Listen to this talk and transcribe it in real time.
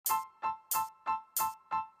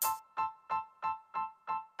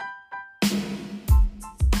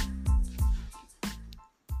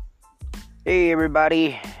Hey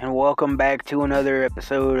everybody, and welcome back to another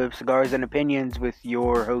episode of Cigars and Opinions with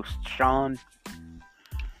your host Sean.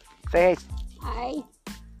 Say hey. Hi.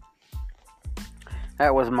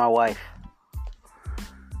 That was my wife.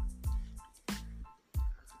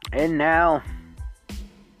 And now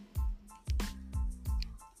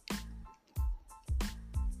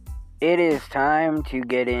it is time to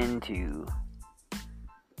get into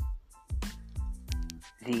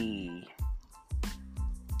the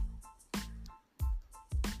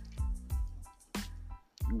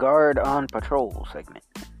Guard on Patrol segment.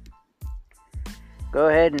 Go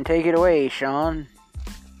ahead and take it away, Sean.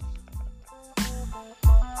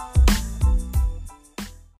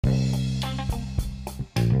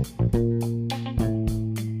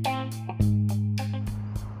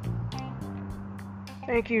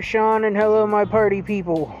 Thank you, Sean, and hello, my party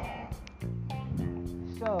people.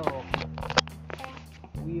 So,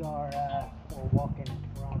 we're walking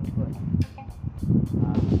around the foot.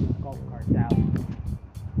 Golf cart's out.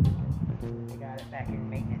 They got it back in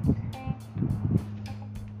maintenance.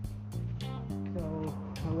 So,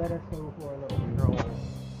 let us go for a little stroll.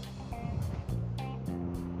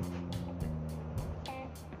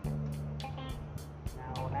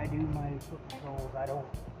 Now, when I do my foot patrols, I don't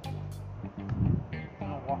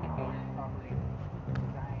walk across the property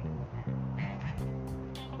design,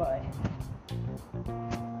 but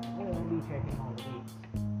we'll be checking all the gates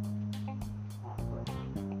on foot.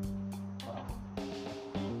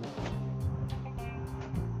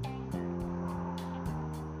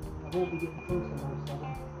 I won't be getting close to most of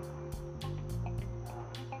them.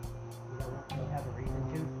 I won't really have a reason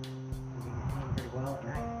to. You can see them pretty well at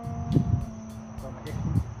night from a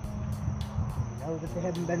distance. You know that they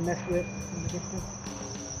haven't been messed with from a distance.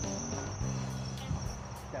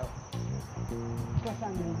 Plus,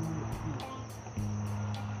 I'm going to use the key.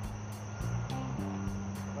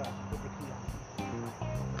 Well, with the key on.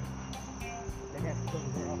 They'd have to go to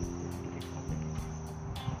their office to get something.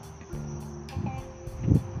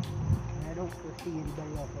 And I don't foresee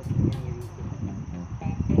anybody else opening any of these gates.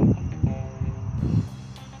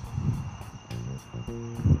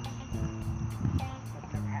 That's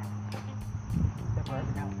never happened. Never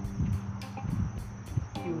ever now.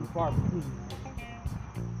 Few and far between.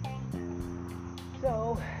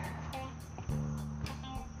 So,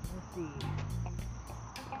 let's see.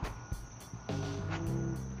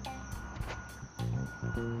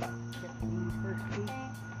 Get these first two.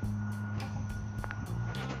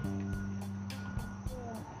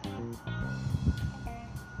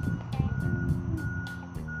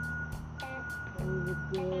 Those are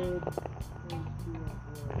good. Those two are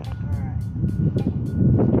good. Alright.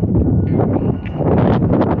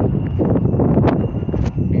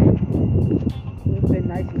 It's been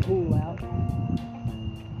nice and cool out.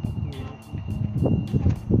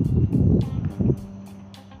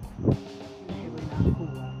 Usually not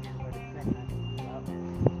cool out here, but it's been nice and cool out.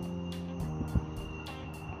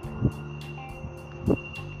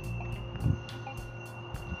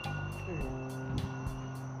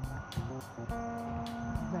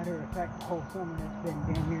 Matter of fact, the whole summer it's been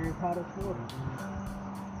damn near as hot as Florida.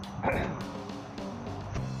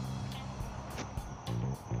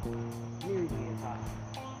 Nearly as hot.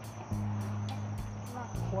 Not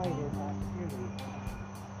quite as hot, nearly as hot.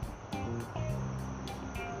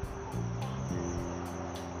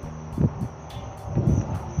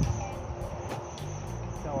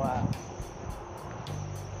 So,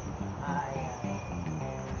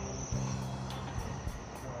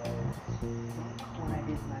 when I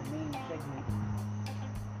did my main segment,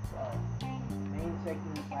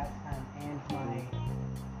 last time and my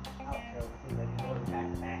outro, because I did those back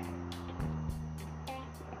to back.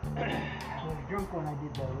 I was drunk when I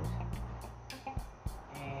did those,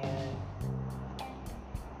 and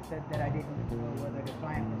said that I didn't know whether the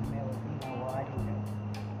client was male or female. Well, I didn't know,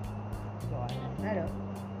 so I messed that up,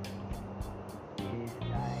 and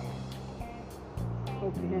I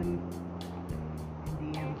spoke to him in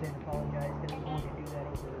DMs and apologized that I was going to do that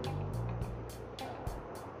over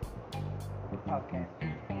the podcast.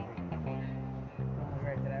 It's only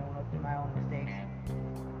right that I own up to my own mistakes.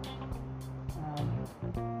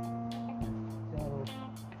 So,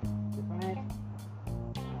 the client,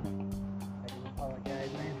 I do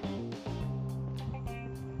apologize, man.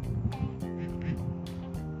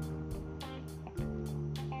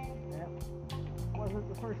 That wasn't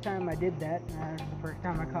the first time I did that, and that was the first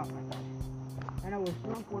time I caught myself. And I was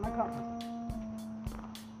drunk when I caught myself.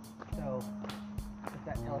 So, if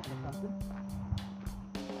that tells you something,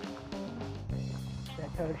 that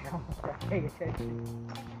tells you how much I pay attention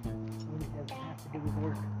when it doesn't have to do with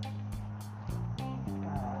work.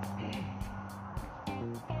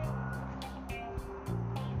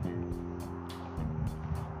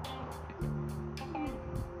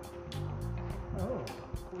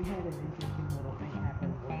 we had an interesting little thing happen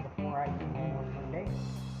before I came in on Monday.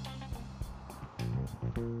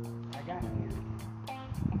 I got here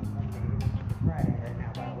Monday, it's Friday right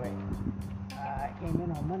now, by the way. I came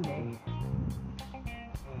in on Monday,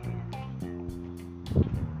 and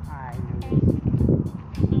I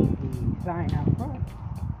noticed the sign out front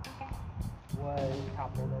was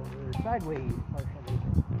toppled over sideways partially.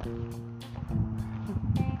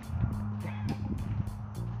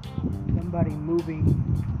 Somebody moving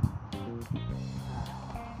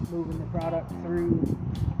the product through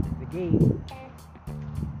the gate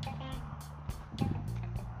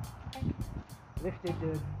lifted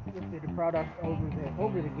the product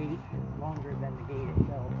over the gate longer than the gate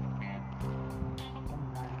itself.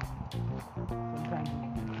 Sometimes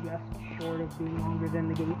just short of being longer than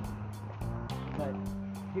the gate. But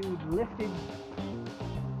dude lifted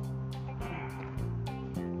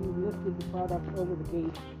the product over the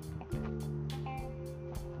gate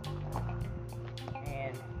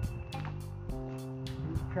and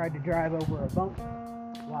tried to drive over a bump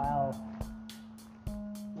while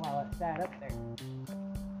it sat up there.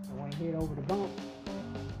 And when he hit over the bump,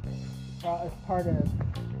 part of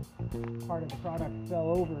the product fell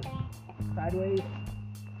over sideways,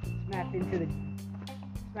 smacked into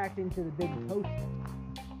the big post,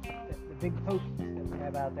 the big posts that we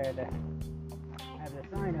have out there that have the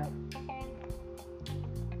sign up.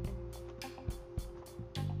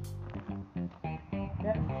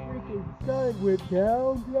 That freaking sign went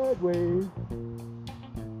down sideways.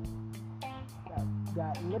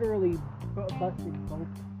 Got literally busted both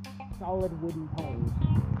solid wooden poles.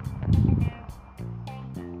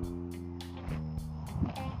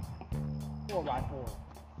 4x4.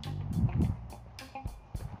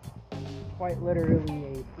 Quite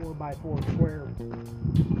literally a 4x4 square.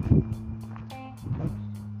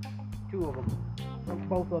 Two of them. Broke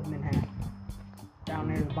both of them in half. Down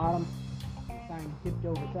there at the bottom, the sign tipped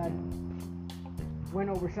over went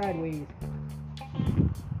over sideways.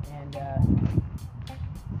 And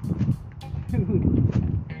dude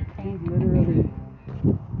literally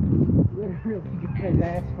got his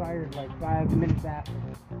ass fired like 5 minutes after.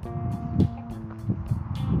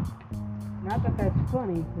 Not that that's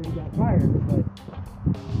funny that he got fired, but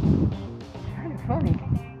it's kind of funny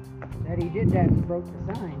that he did that and broke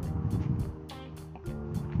the sign.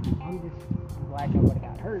 I'm glad nobody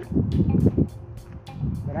got hurt,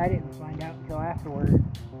 but I didn't find out until afterward.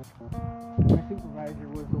 My supervisor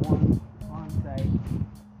was the one on site.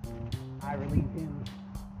 I relieved him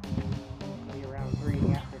around 3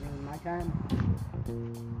 in the afternoon my time,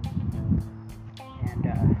 and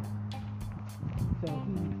so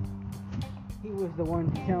he was the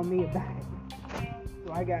one to tell me about it.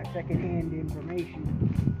 So I got secondhand information.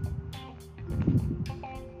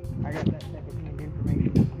 I got that secondhand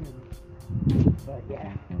information from him. But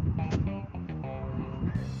yeah.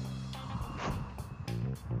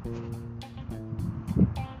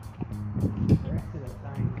 The rest of the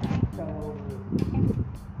sign fell over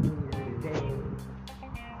earlier today.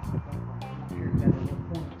 I'm not sure exactly what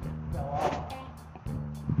point it fell off.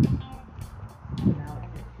 So now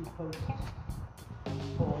it's just two posts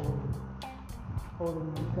holding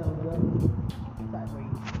themselves up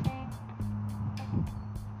sideways.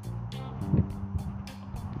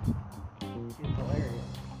 It's hilarious.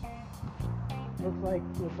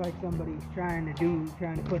 Looks like somebody's trying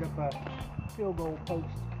to put up a field goal post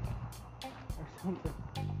or something.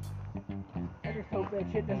 I just hope that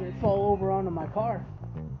shit doesn't fall over onto my car.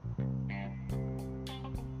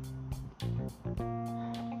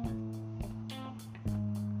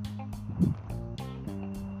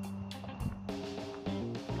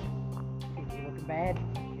 Bad.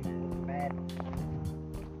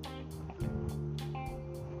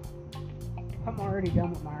 I'm already done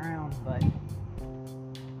with my round, but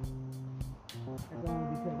that's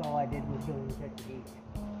only because all I did was go and check the gate.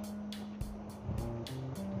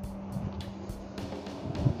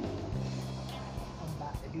 I'm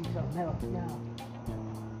about to do something else now.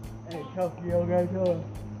 Hey, tough y'all guys,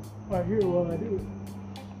 right here while I do it.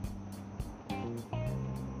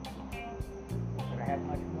 But I have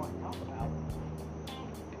much more to talk about.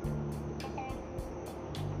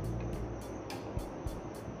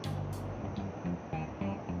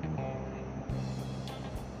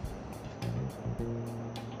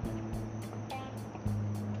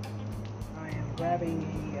 Grabbing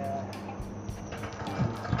a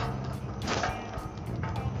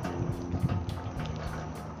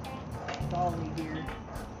dolly here,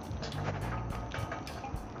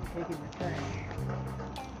 taking the trash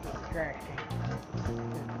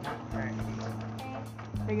can,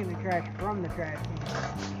 taking the trash from the trash can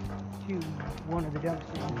to one of the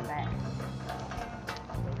dumpsters in the back.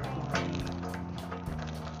 So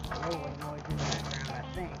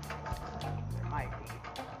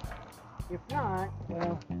If not,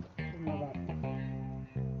 well, I don't know about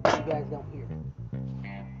you guys don't hear.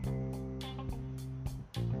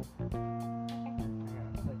 I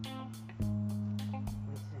gotta put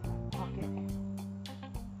this in my pocket.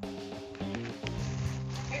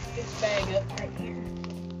 Get this bag up right here.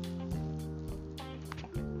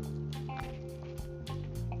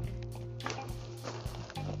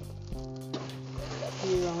 Put it up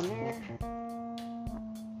here on there.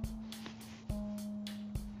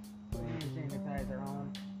 Put hand sanitizer on.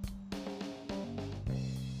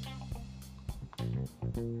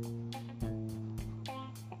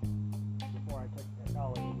 Before I touch that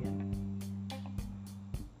dollar again.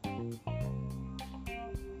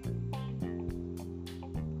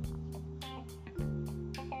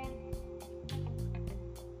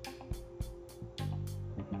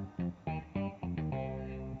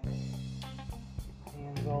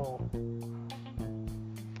 Hands all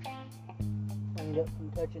cleaned up from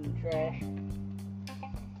touching the trash.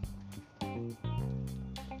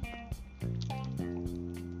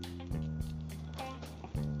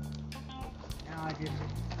 Now I just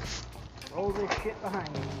roll this shit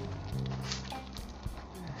behind me.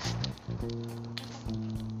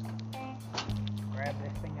 Grab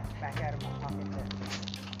this thing back out of my pocket there.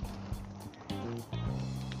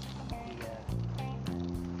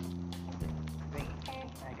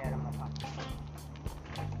 Back out of my pocket.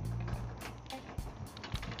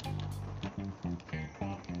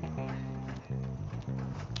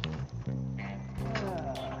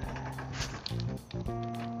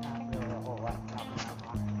 Not really a whole lot to talk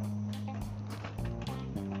about,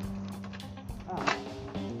 honestly.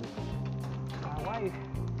 My wife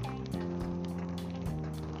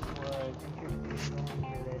was interested in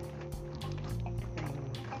going to this thing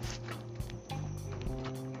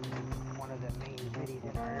in one of the main cities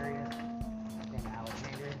in our area, in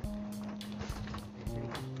Alexandria. This city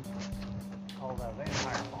called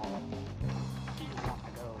Vampire Falls. She didn't want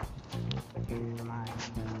to go, but changed her mind.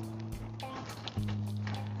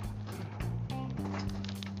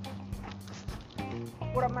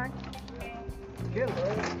 What up, man? Chill, bro.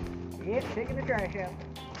 Yep, taking the trash out.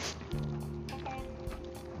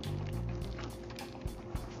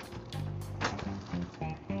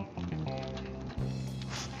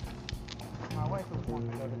 My wife was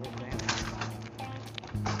wanting to go to this thing,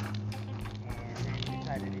 and then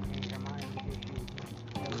decided to change her mind because she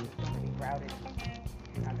knows it's going to be crowded.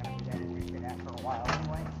 She's not going to be that interested after a while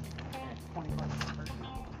anyway. And it's $20 per person.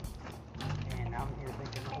 And I'm here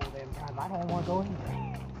thinking the whole damn time, I don't want to go anyway.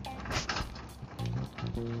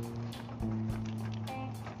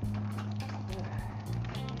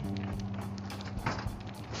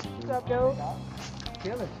 What's up, dude?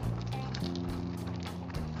 Chillin'.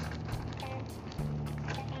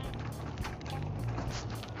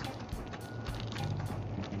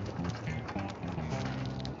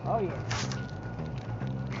 Oh yeah.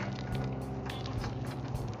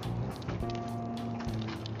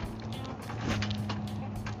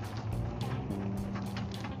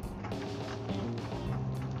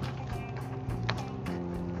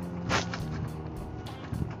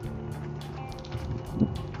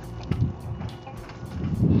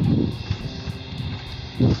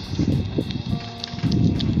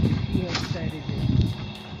 She had decided that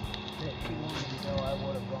she wanted to go. I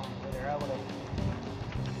would have gone with her. I would have,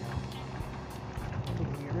 when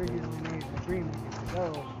we originally made an agreement to go,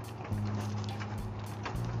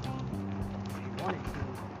 she wanted to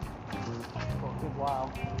for a good while.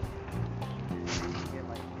 She get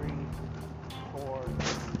like 3, 4, or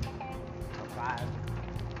 5.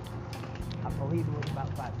 I believe it was about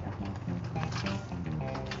 5 times.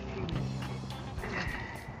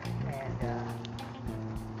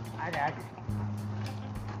 And I just,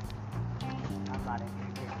 I'm not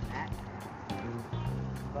interested in that.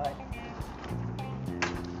 But,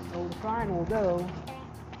 so fine, we'll go.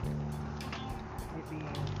 It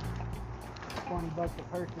being $20 a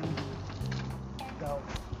person, so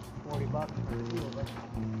 $40 for the two of us.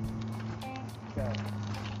 So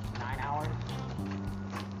 9 hours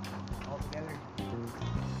altogether.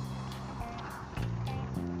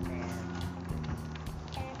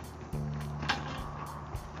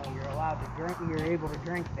 Allowed to drink, you're able to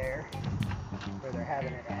drink there where they're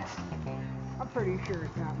having it at. I'm pretty sure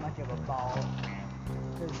it's not much of a ball,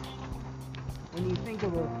 because when you think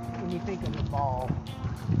of a ball,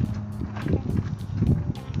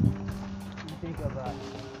 you think of a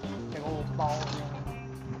big old ballroom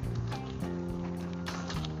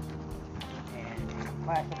and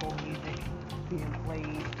classical music being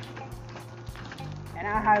played, and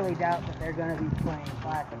I highly doubt that they're going to be playing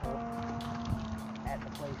classical at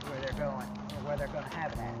the place where they're going, or where they're going to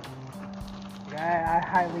have it at. I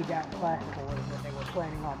highly doubt classical was what they were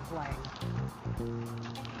planning on playing.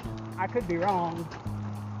 I could be wrong,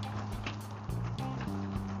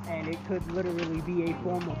 and it could literally be a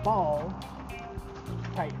formal ball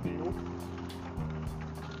type deal.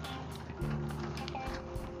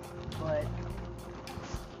 But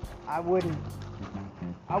I wouldn't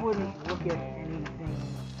look at anything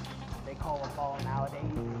they call a ball nowadays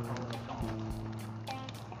and call it a ball.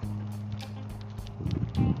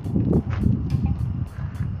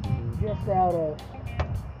 Just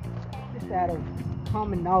out of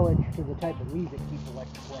common knowledge to the type of music people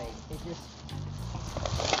like to play.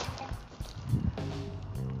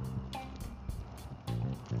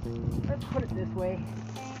 Let's put it this way.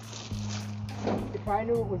 If I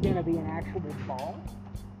knew it was going to be an actual ball,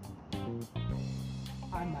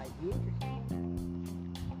 I might be interested.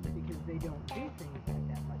 Because they don't do things like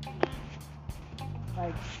that much.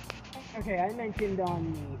 Like, okay, I mentioned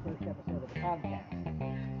on the first episode of the podcast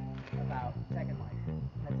about Second Life.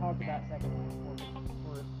 I talked about Second Life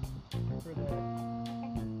for the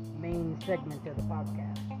main segment of the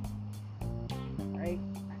podcast. Right?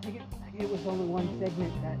 I think it was only one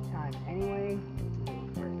segment that time anyway.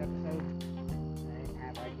 First episode. I didn't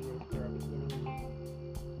have ideas for a beginning,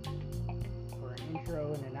 for an intro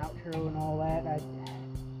and an outro and all that. I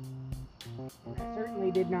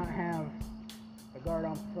certainly did not have a guard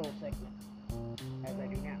on patrol segment as I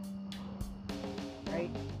do now.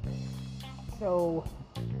 Right? So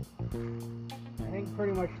I think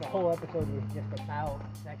pretty much the whole episode was just about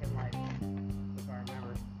Second Life, if I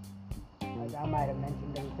remember. I might have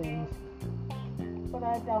mentioned other things, but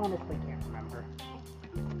I honestly can't remember.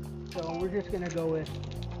 So we're just gonna go with,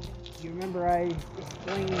 you remember I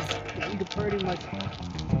explained that you could pretty much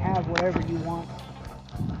have whatever you want,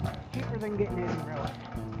 cheaper than getting it in real life.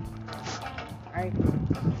 Right?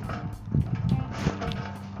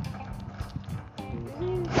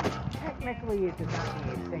 Technically it does not be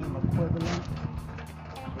the same equivalent,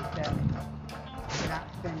 except you're not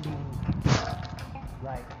spending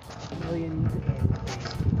like millions in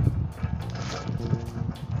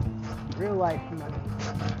real life money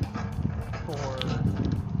for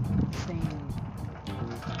same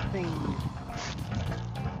things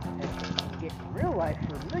as you get in real life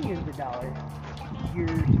for millions of dollars.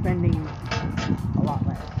 You're spending a lot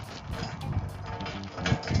less.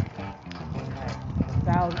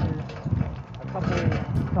 A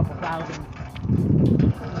couple thousand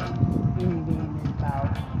in game is about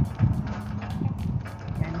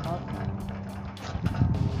 $10.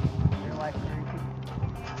 Real life currency.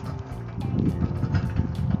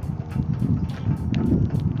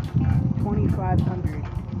 2,500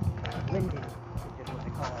 Linden, which is what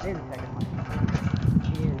they call it in Second Life,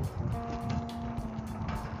 is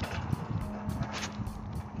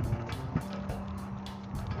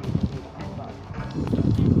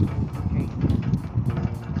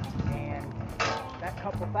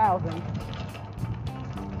 $1,000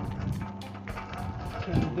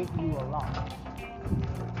 can get you a lot.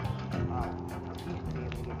 Used to be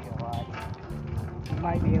able to get you a lot. You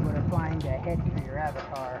might be able to find a head for your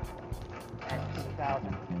avatar at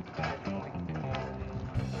 $2,000 at this point.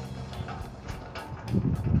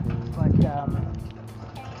 But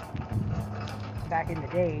back in the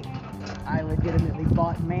day, I legitimately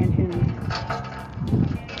bought mansions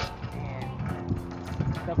and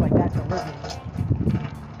stuff like that to live in.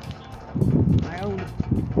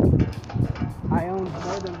 I owned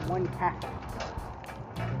more than one castle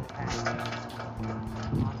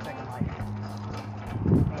on Second Life,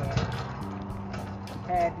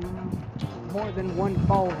 and had more than one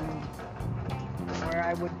ballroom where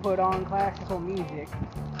I would put on classical music,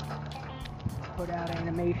 put out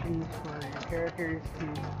animations for your characters to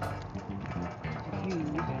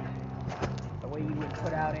use, the way you would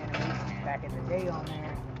put out animations back in the day on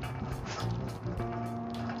there.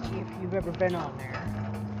 If you've ever been on there,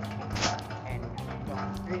 and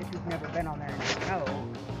if you've never been on there and you know,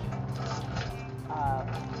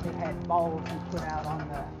 they had balls you put out on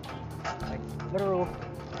the, like, literal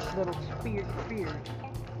little spheres you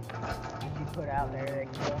put out there. They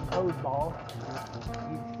call them pose balls.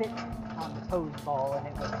 You'd sit on the pose ball and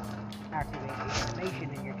it would activate the animation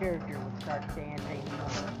and your character would start dancing.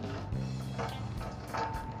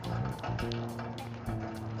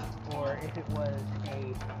 Or if it was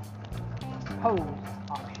a pose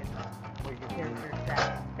option where your character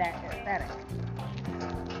sat static,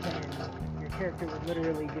 then your character would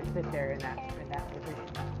literally just sit there in that position,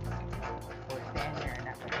 or stand there in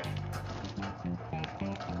that position.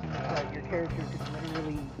 So your character could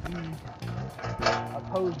literally use a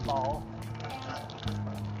pose ball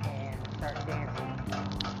and start dancing.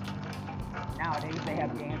 Nowadays they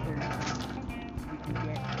have dancers do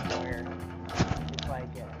dances where it's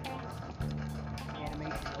like an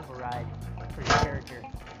animation override for your character,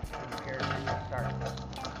 and your character just starts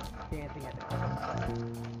dancing at the click of a button,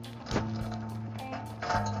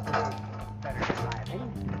 which is better in my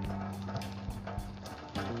opinion.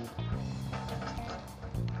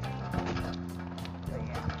 So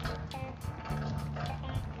yeah.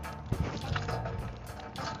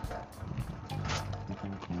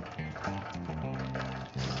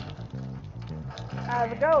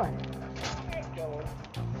 How's it going? It's going.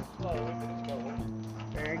 Slowly, but it's going.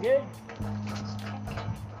 Very good.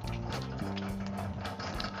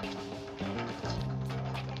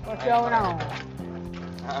 What's going on?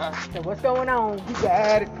 So what's going on? You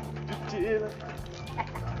got it. Just chilling.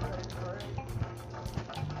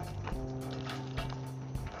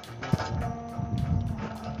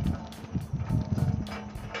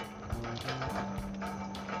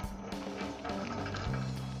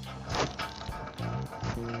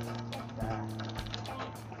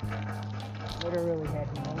 Literally had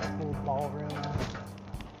multiple ballrooms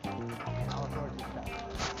and all sorts of stuff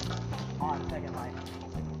on Second Life.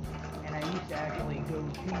 And I used to actually go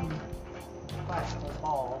to classical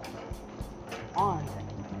ball on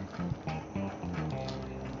Second Life.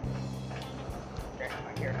 Dressed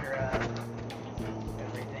my character up,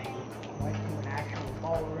 everything. Went to an actual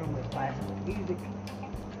ballroom with classical music.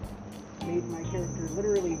 Made my character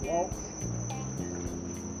literally waltz.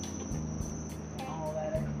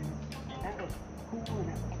 And that was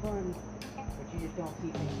fun, but you just don't see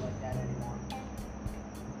things like that anymore.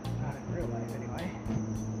 Not in real life, anyway.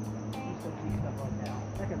 You still see stuff like that on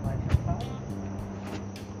Second Life sometimes.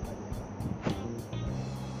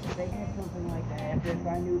 If they had something like that, if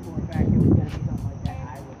I knew for a fact it was going to be something like that,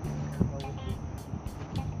 I would go with it.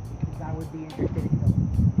 Because I would be interested in going.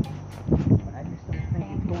 But I just don't think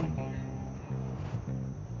it's going to.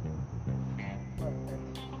 Plus, that's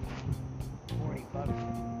 $40.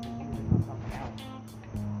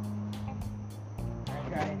 I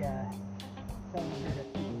tried telling her to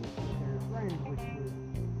speak with her friend, which was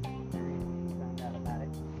the reason she found out about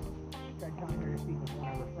it. Tried telling her to speak with one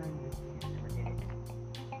of her friends, and she never did it.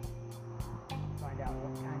 Find out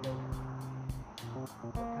what kind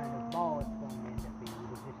of ball it's going to end up being.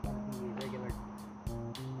 Is it just going to be a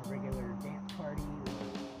regular dance party,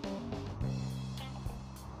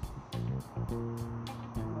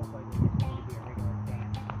 or most likely it's going to be a regular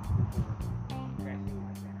dance before dressing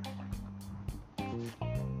like that.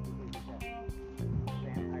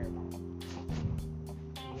 Vampire ball.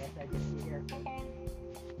 Yes, I did see a haircut.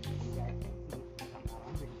 You guys can see it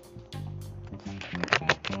on video.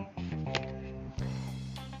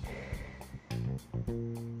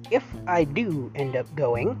 If I do end up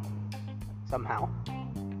going, somehow,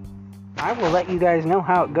 I will let you guys know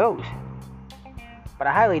how it goes. But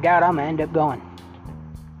I highly doubt I'm going to end up going.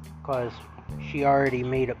 Because she already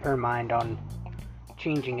made up her mind on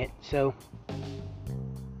changing it, so.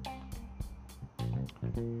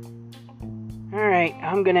 Alright,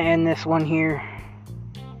 I'm going to end this one here.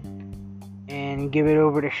 And give it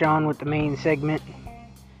over to Sean with the main segment.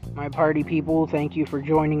 My party people, thank you for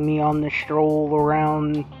joining me on this stroll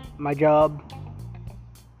around my job.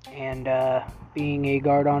 And being a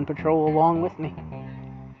guard on patrol along with me.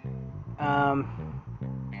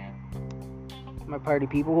 My party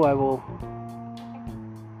people, I will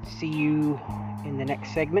see you in the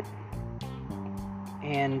next segment.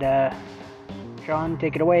 And Sean,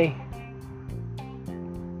 take it away.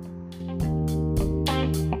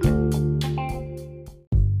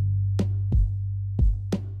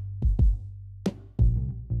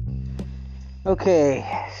 Okay,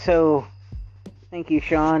 so thank you,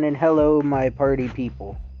 Sean, and hello, my party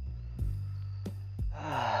people.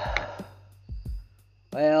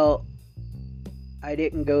 Well, I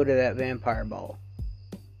didn't go to that vampire ball.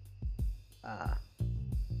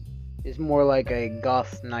 It's more like a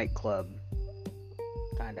goth nightclub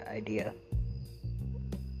kind of idea.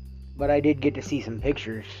 But I did get to see some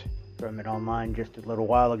pictures from it online just a little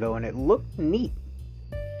while ago, and it looked neat.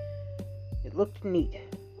 It looked neat.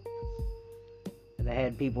 And they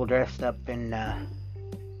had people dressed up in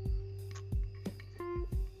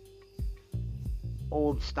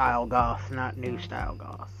old style goth, not new style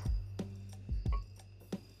goth.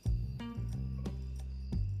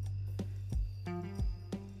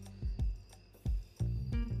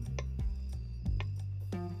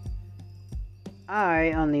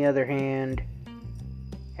 I, on the other hand,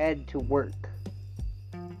 had to work.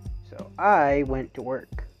 So I went to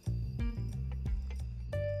work.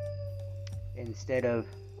 Instead of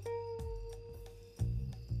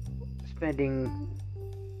spending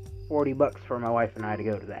 $40 for my wife and I to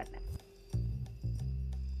go to that.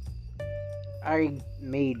 I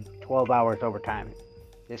made 12 hours overtime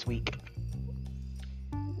this week.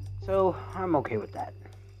 So, I'm okay with that.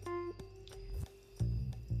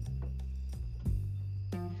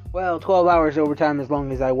 Well, 12 hours overtime as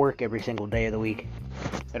long as I work every single day of the week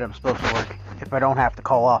that I'm supposed to work, if I don't have to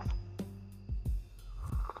call off.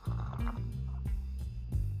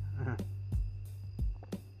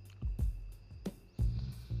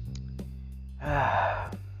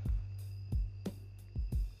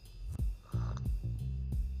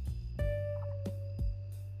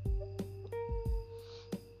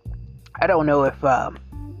 I don't know if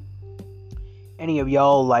any of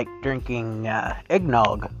y'all like drinking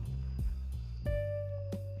eggnog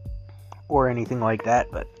or anything like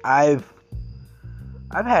that, but I've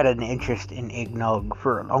had an interest in eggnog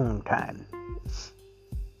for a long time.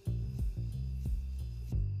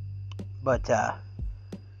 But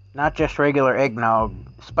not just regular eggnog,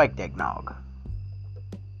 spiked eggnog.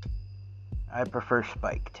 I prefer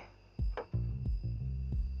spiked.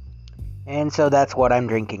 And so that's what I'm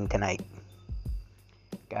drinking tonight.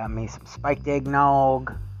 Got me some spiked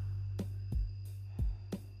eggnog.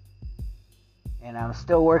 And I'm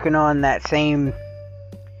still working on that same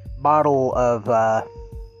bottle of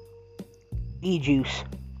e-juice.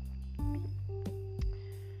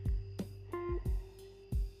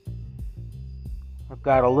 I've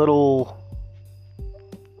got a little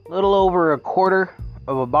over a quarter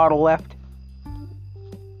of a bottle left.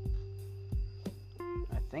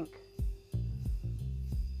 I think.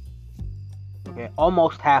 Okay,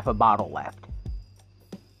 almost half a bottle left.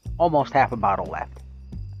 Almost half a bottle left.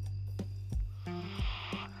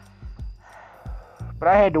 But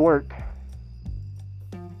I had to work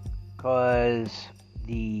because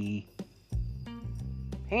the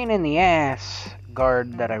pain in the ass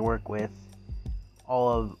guard that I work with,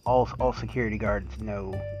 all security guards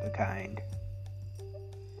know the kind,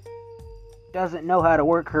 doesn't know how to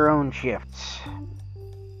work her own shifts.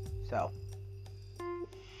 So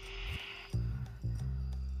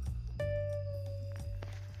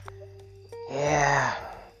yeah,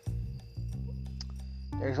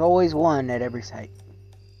 there's always one at every site.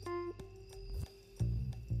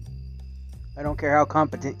 I don't care how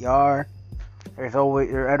competent you are. I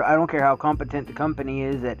don't care how competent the company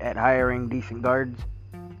is at hiring decent guards.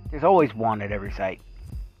 There's always one at every site.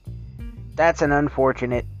 That's an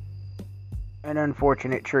unfortunate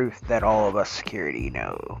truth that all of us security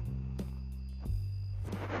know.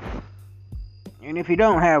 And if you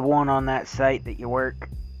don't have one on that site that you work,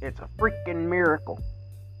 it's a freaking miracle.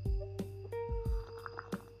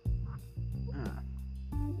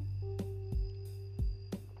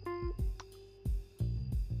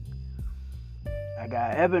 I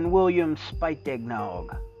got Evan Williams spiked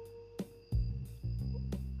eggnog.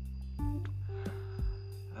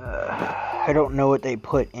 I don't know what they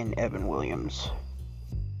put in Evan Williams.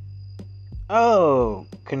 Oh,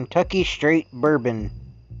 Kentucky Straight Bourbon.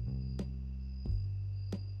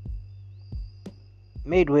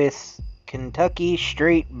 Made with Kentucky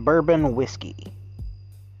Straight Bourbon whiskey.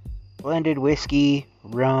 Blended whiskey,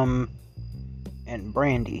 rum, and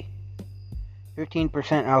brandy.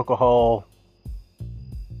 15% alcohol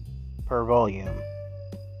per volume.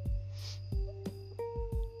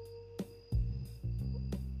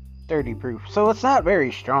 .30 proof. So it's not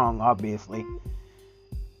very strong, obviously.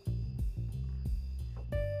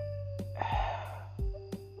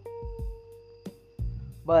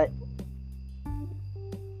 But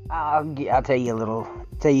I'll tell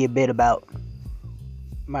you a bit about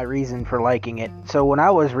my reason for liking it. So when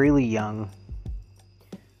I was really young,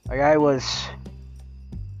 I was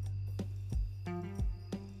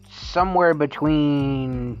somewhere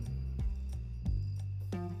between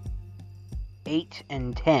 8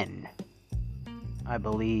 and 10, I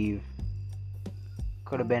believe.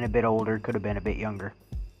 Could have been a bit older, could have been a bit younger.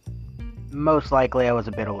 Most likely I was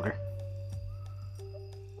a bit older.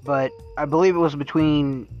 But I believe it was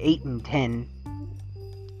between 8 and 10.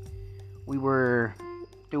 We were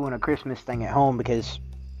doing a Christmas thing at home because,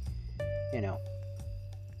 the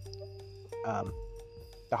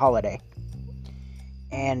holiday.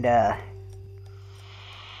 And,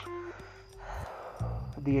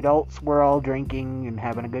 the adults were all drinking and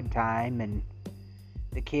having a good time, and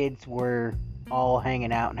the kids were all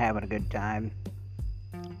hanging out and having a good time.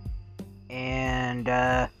 And,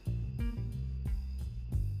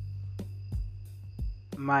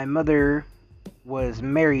 my mother was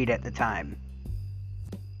married at the time.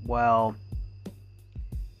 Well,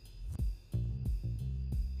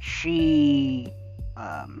 she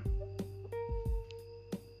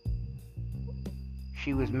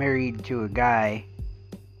was married to a guy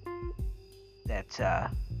that's the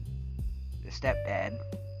stepdad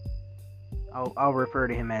I'll refer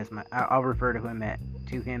to him as I'll refer to him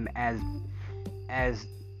as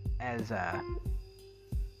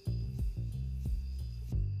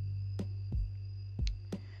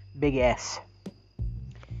Big S.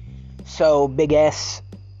 So Big S,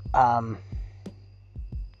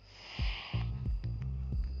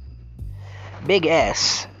 Big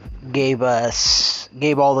S gave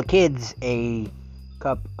all the kids a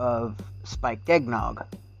cup of spiked eggnog.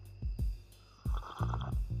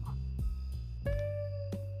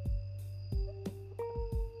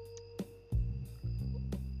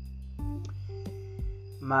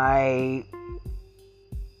 My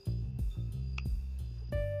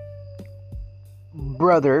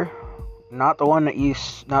brother, not the one I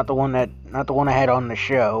had on the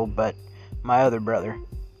show, but my other brother,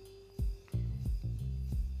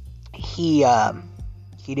 he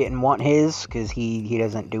didn't want his because he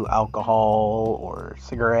doesn't do alcohol or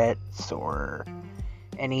cigarettes or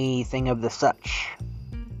anything of the such.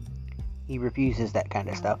 He refuses that kind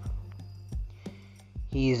of stuff.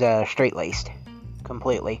 He's straight-laced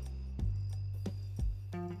completely.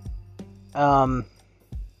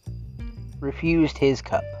 Refused his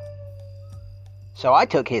cup. So I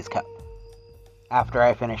took his cup. After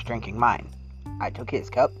I finished drinking mine, I took his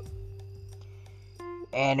cup.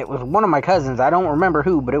 And it was one of my cousins, I don't remember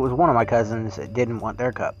who, but it was one of my cousins that didn't want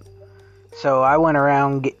their cup. So I went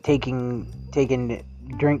around taking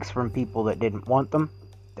drinks from people that didn't want them.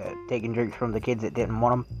 Taking drinks from the kids that didn't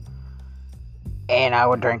want them. And I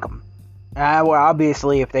would drink them. Well,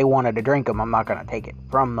 obviously, if they wanted to drink them, I'm not going to take it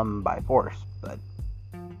from them by force. But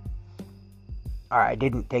I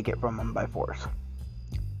didn't take it from them by force.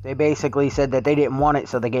 They basically said that they didn't want it,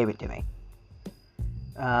 so they gave it to me.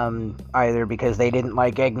 Either because they didn't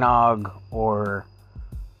like eggnog or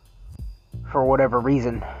for whatever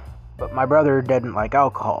reason. But my brother didn't like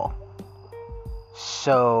alcohol.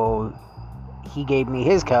 So he gave me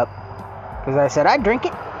his cup because I said I'd drink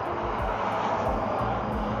it.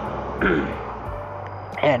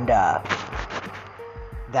 And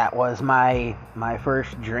that was my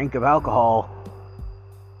first drink of alcohol.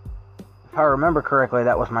 If I remember correctly,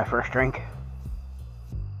 that was my first drink.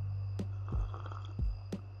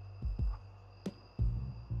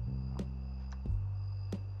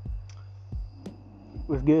 It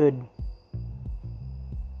was good.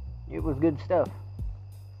 It was good stuff.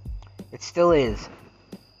 It still is.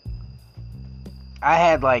 I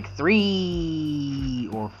had like 3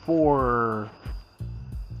 or 4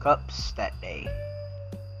 cups that day.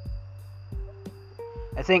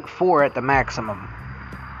 I think 4 at the maximum.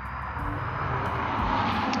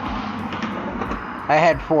 I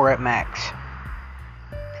had 4 at max.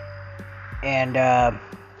 And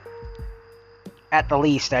at the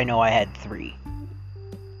least I know I had 3.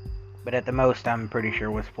 But at the most I'm pretty sure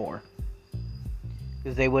was 4.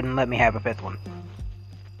 Because they wouldn't let me have a 5th one.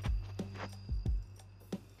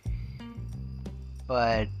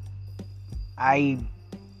 But I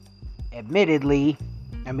admittedly,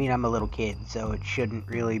 I mean, I'm a little kid, so it shouldn't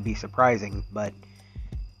really be surprising, but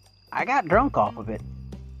I got drunk off of it.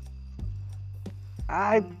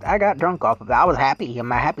 I got drunk off of it. I was happy.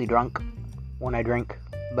 I'm a happy drunk when I drink.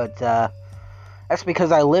 But that's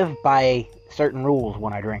because I live by certain rules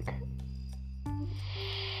when I drink.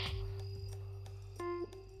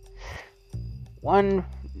 One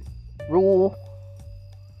rule,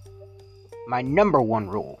 my number one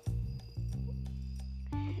rule: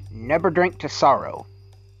 never drink to sorrow.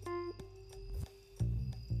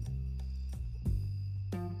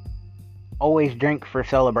 Always drink for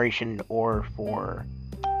celebration or for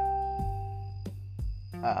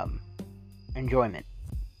enjoyment,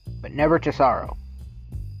 but never to sorrow.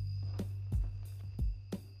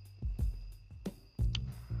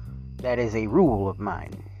 That is a rule of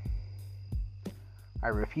mine. I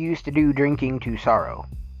refuse to do drinking to sorrow.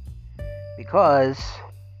 Because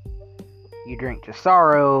you drink to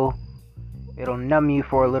sorrow, it'll numb you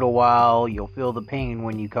for a little while, you'll feel the pain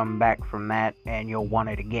when you come back from that, and you'll want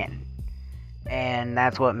it again. And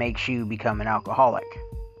that's what makes you become an alcoholic.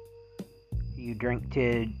 You drink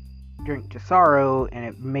to sorrow, and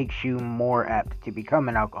it makes you more apt to become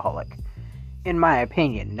an alcoholic, in my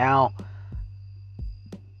opinion. Now,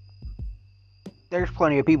 there's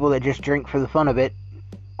plenty of people that just drink for the fun of it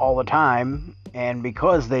all the time, and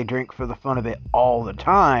because they drink for the fun of it all the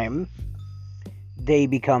time, they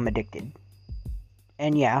become addicted.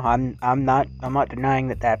 And yeah, I'm not denying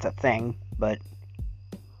that that's a thing, but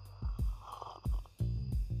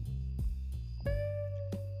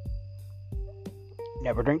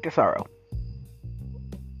never drink to sorrow.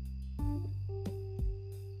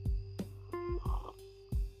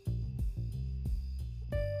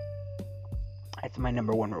 That's my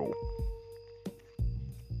number one rule.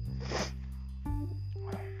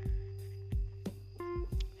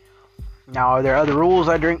 Now, are there other rules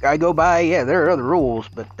I go by? Yeah, there are other rules,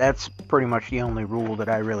 but that's pretty much the only rule that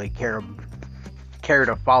I really care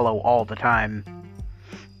to follow all the time.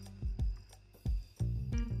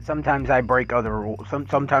 Sometimes I break other rules.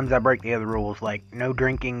 Sometimes I break the other rules, like no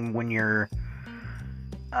drinking when you're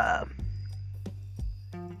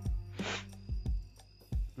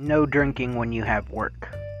no drinking when you have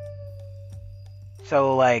work.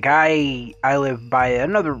 So like I live by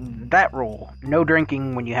that rule, no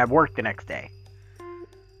drinking when you have work the next day.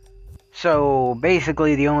 So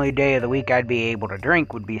basically the only day of the week I'd be able to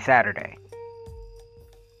drink would be Saturday.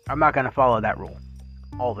 I'm not going to follow that rule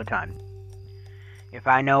all the time. If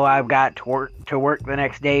I know I've got to work the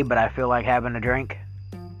next day but I feel like having a drink,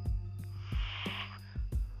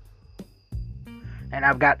 and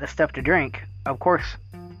I've got the stuff to drink, of course,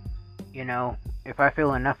 you know, if I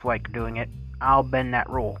feel enough like doing it, I'll bend that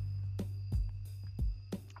rule.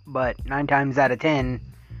 But 9 times out of 10,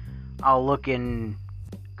 I'll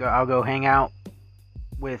go hang out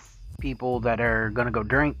with people that are gonna go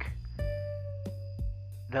drink.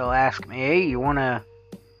 They'll ask me, "Hey, you wanna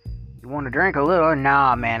drink a little?"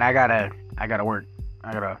 Nah, man, I gotta work.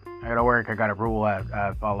 I gotta work. I got a rule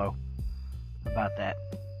I follow about that.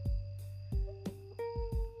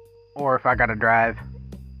 Or if I gotta drive,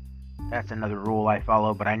 that's another rule I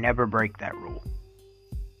follow, but I never break that rule.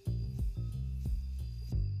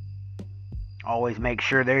 Always make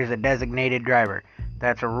sure there's a designated driver.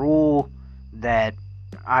 That's a rule that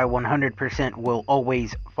I 100% will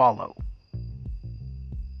always follow.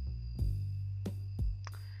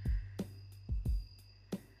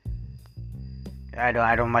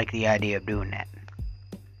 I don't like the idea of doing that.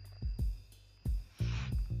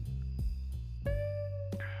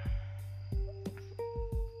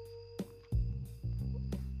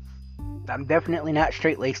 I'm definitely not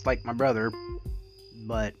straight-laced like my brother,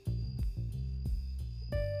 but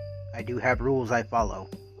I do have rules I follow.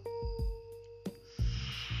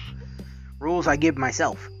 Rules I give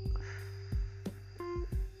myself.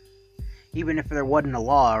 Even if there wasn't a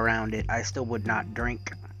law around it, I still would not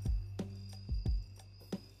drink.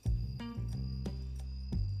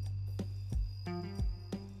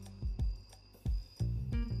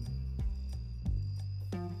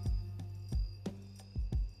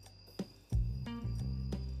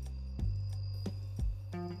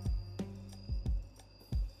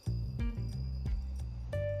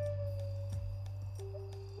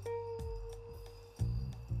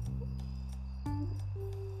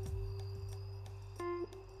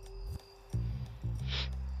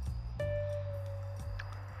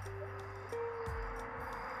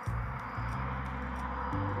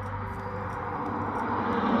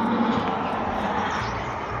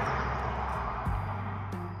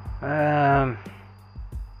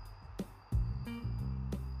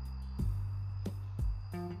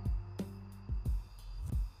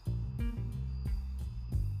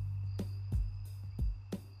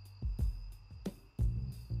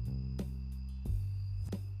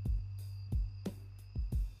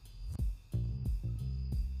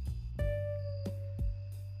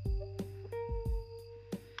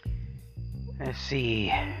 Let's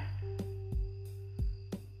see.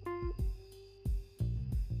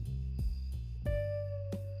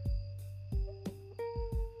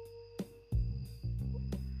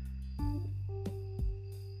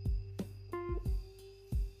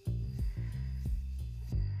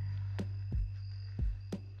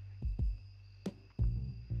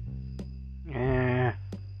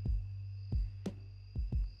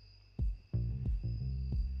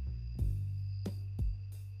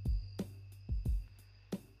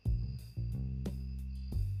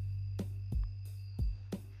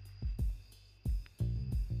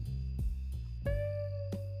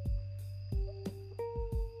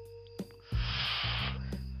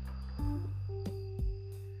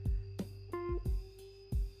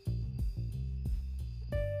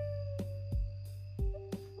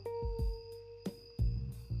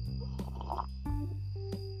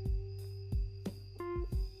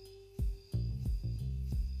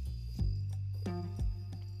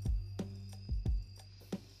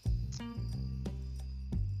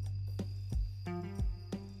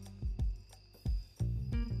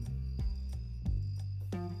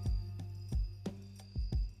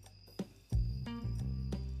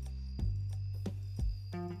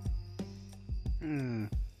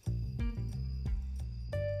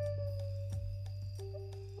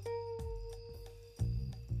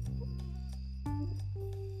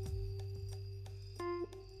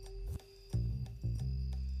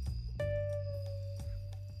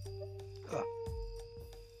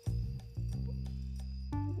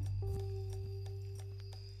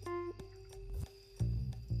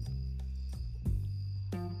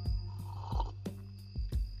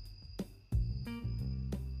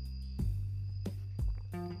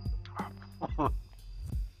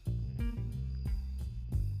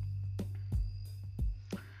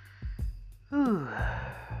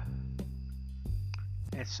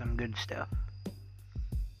 some good stuff.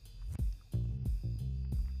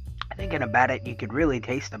 Thinking about it, you could really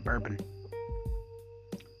taste the bourbon.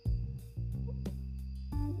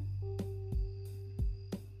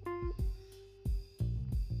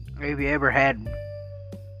 If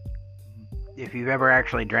you've ever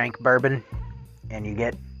actually drank bourbon and you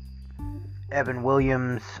get Evan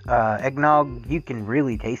Williams eggnog, you can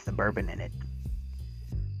really taste the bourbon in it.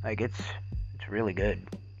 Like, it's really good.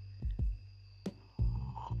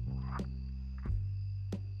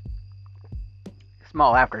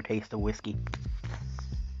 Small aftertaste of whiskey.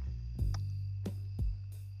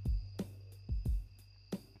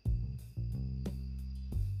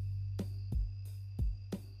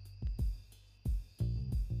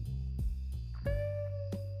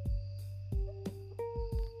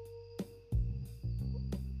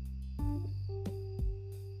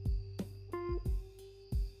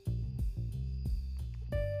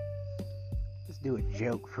 Let's do a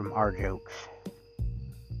joke from our jokes.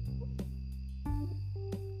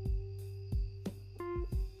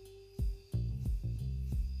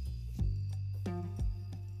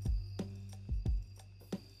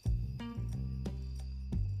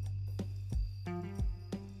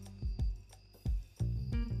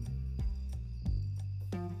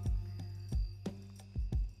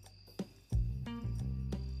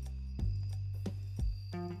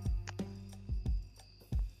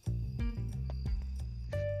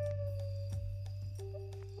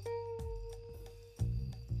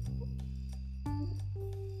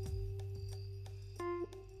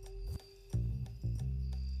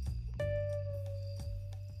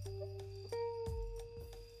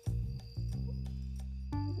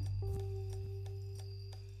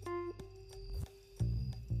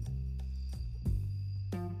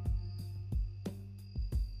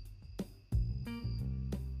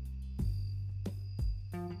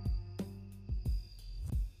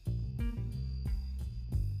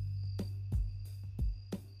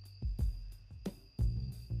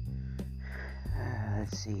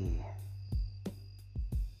 Let's see.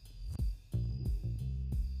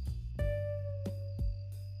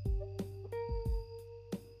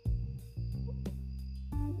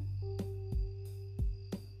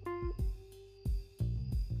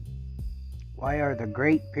 Why are the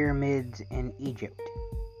Great Pyramids in Egypt?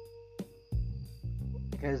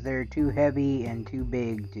 Because they're too heavy and too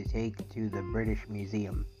big to take to the British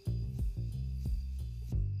Museum.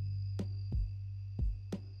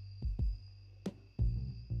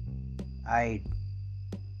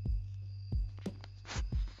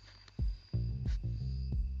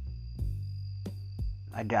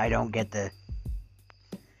 I don't get the...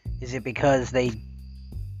 Is it because the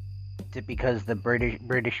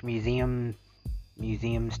British museums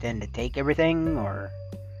tend to take everything, or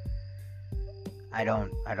I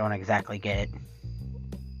don't exactly get it.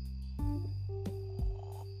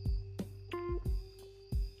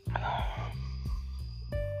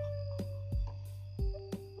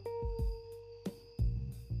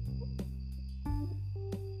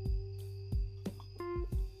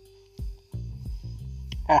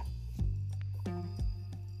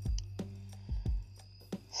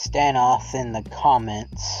 Stanoff in the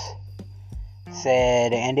comments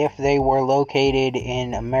said, and if they were located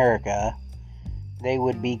in America, they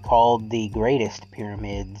would be called the greatest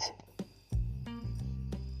pyramids.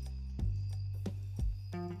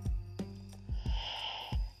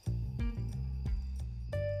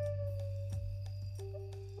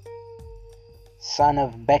 Son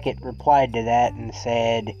of Beckett replied to that and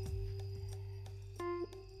said,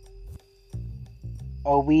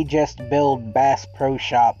 "Oh, we just build Bass Pro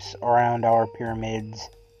Shops around our pyramids."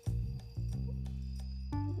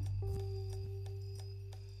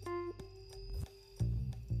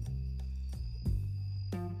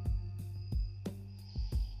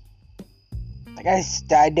 Like, I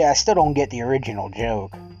still don't get the original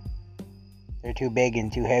joke. They're too big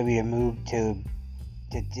and too heavy to move to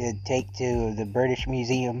take to the British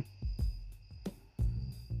Museum.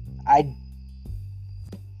 I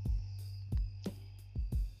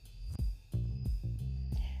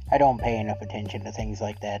don't pay enough attention to things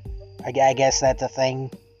like that. I guess that's a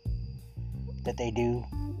thing that they do.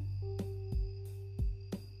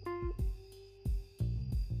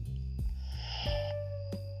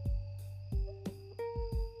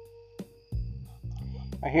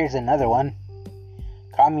 Here's another one.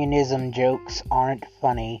 Communism jokes aren't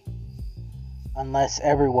funny unless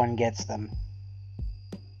everyone gets them.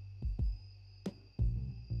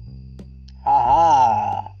 Ha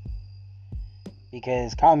ha!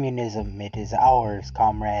 Because communism, it is ours,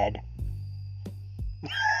 comrade.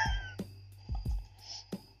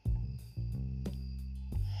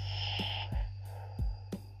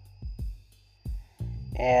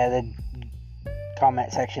 Yeah, the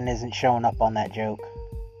comment section isn't showing up on that joke.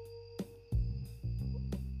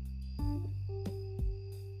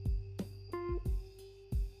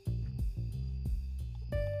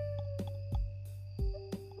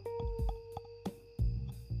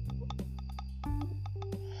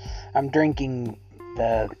 I'm drinking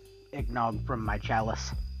the eggnog from my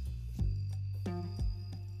chalice.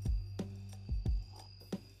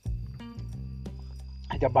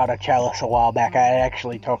 I bought a chalice a while back. I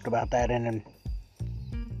actually talked about that in a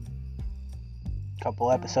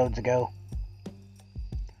couple episodes ago.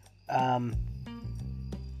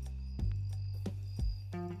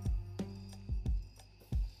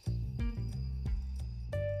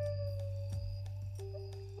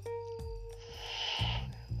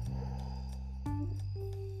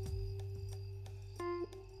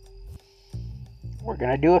 We're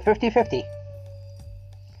gonna do a 50-50.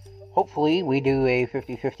 Hopefully we do a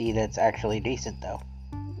 50-50 that's actually decent, though.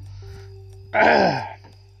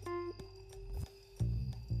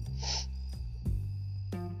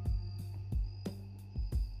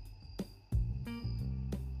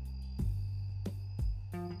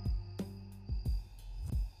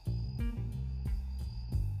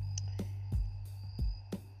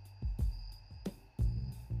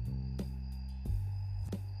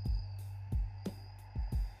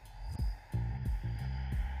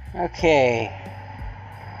 Okay.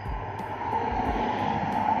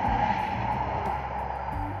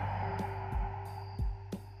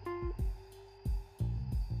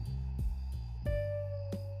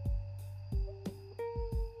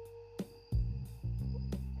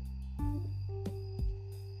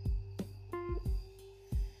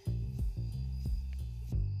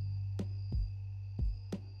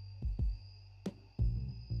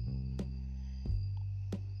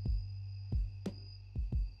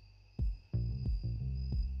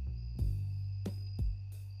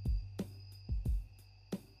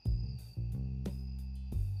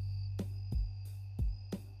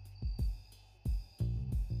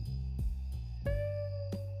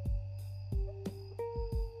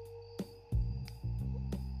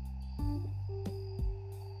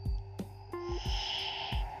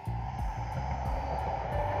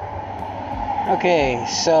 Okay,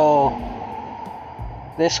 so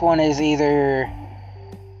this one is either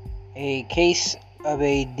a case of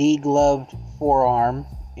a degloved forearm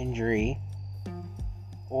injury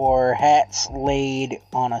or hats laid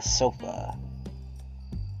on a sofa.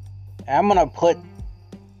 I'm gonna put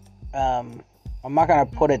I'm not gonna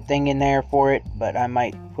put a thing in there for it, but I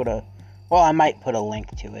might put a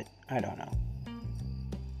link to it. I don't know.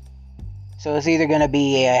 So it's either gonna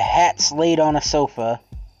be a hats laid on a sofa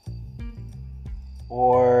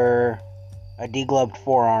or a degloved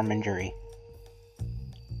forearm injury.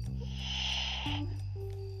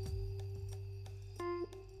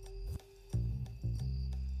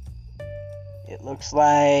 It looks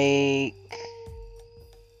like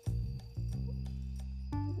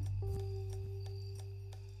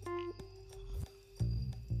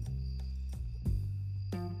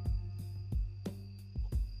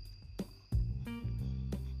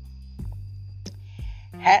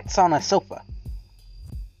hats on a sofa.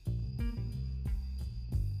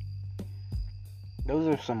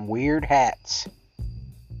 Those are some weird hats.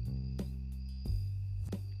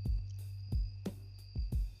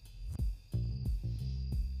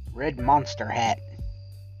 Red monster hat.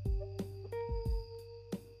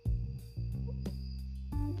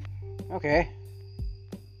 Okay.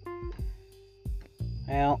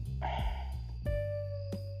 Well,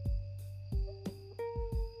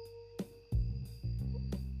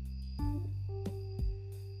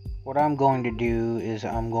 what I'm going to do is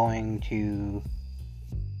I'm going to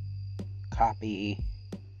copy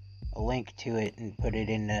a link to it and put it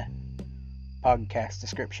in the podcast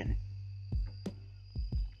description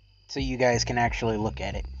so you guys can actually look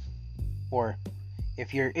at it. Or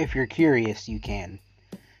if you're curious, you can.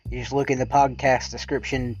 You just look in the podcast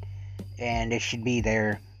description and it should be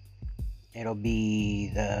there. It'll be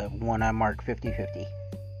the one I marked 50-50.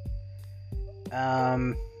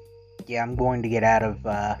 Yeah, I'm going to get out of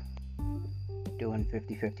doing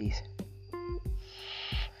 50-50s.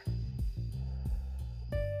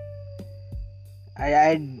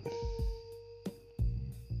 I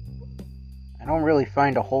don't really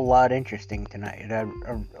find a whole lot interesting tonight.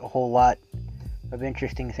 A whole lot of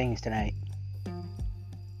interesting things tonight.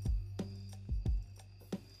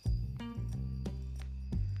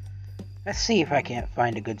 Let's see if I can't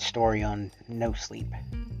find a good story on No Sleep.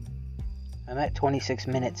 I'm at 26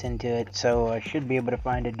 minutes into it, so I should be able to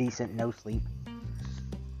find a decent No Sleep.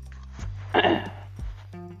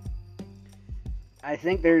 I I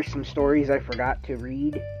think there's some stories I forgot to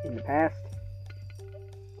read in the past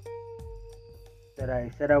that I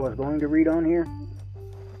said I was going to read on here,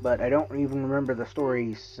 but I don't even remember the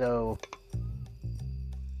stories, so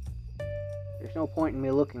there's no point in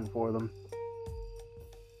me looking for them.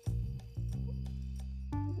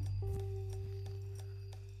 I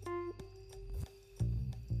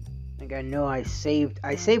think I know I save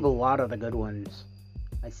a lot of the good ones.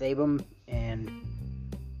 I save them and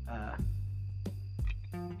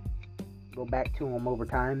go back to them over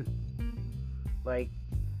time. Like,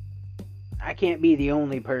 I can't be the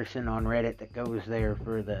only person on Reddit that goes there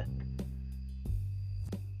for the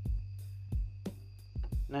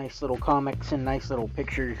nice little comics and nice little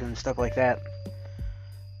pictures and stuff like that.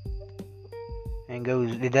 And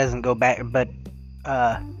it doesn't go back, but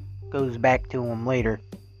goes back to them later.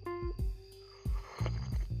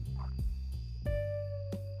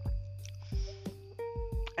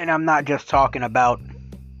 And I'm not just talking about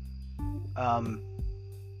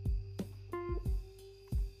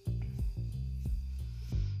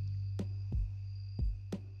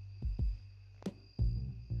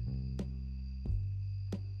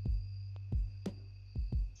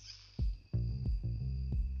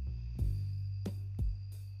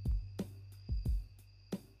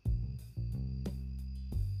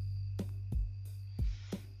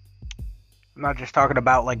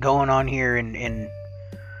like going on here and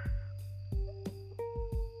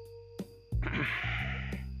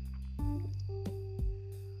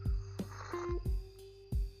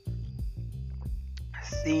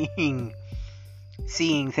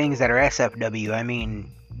seeing things that are SFW. I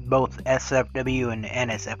mean, both SFW and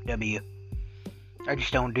NSFW. I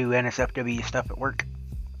just don't do NSFW stuff at work.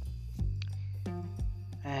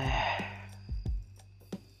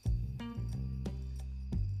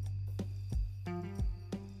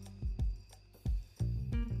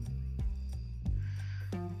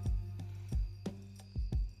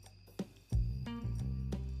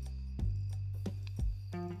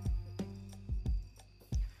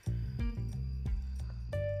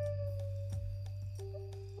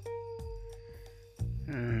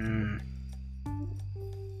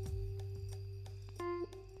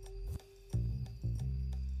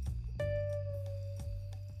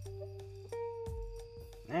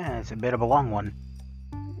 Yeah, it's a bit of a long one.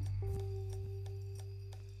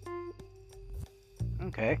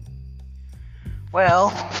 Okay.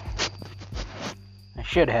 Well, I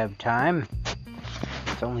should have time.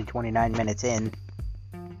 It's only 29 minutes in.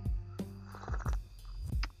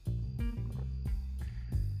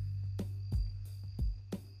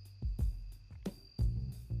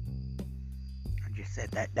 I just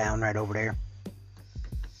set that down right over there.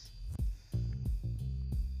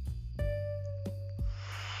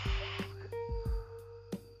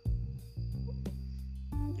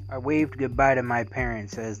 I waved goodbye to my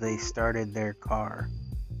parents as they started their car.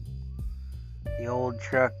 The old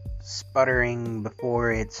truck sputtering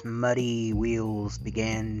before its muddy wheels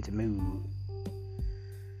began to move.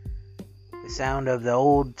 The sound of the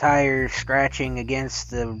old tires scratching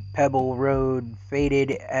against the pebble road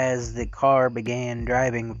faded as the car began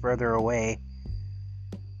driving further away.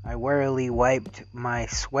 I warily wiped my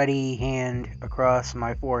sweaty hand across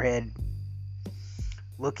my forehead,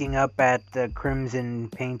 looking up at the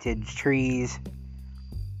crimson-painted trees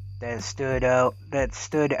that stood out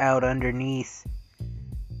underneath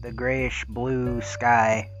the grayish-blue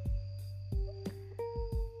sky.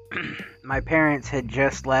 My parents had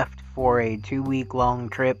just left for a 2-week-long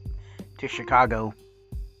trip to Chicago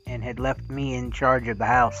and had left me in charge of the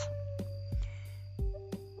house.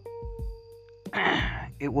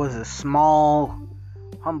 It was a small,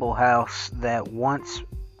 humble house that's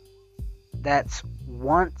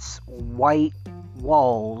once white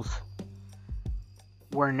walls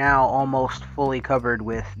were now almost fully covered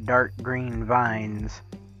with dark green vines.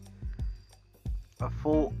 A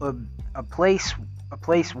place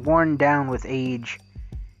worn down with age,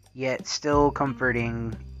 yet still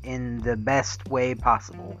comforting in the best way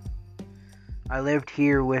possible. I lived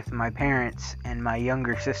here with my parents and my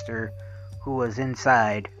younger sister, who was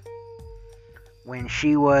inside. When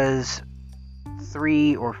she was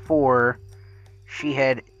 3 or 4, she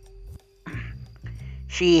had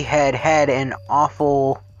an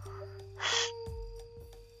awful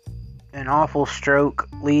stroke,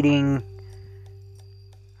 leading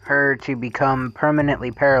her to become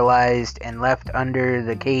permanently paralyzed and left under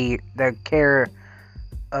the care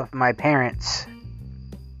of my parents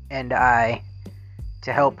and I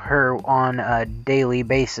to help her on a daily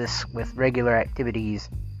basis with regular activities.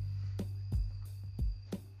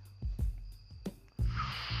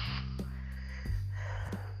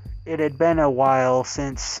 It had been a while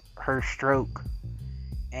since her stroke,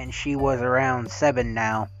 and she was around 7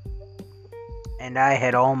 now. And I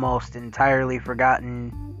had almost entirely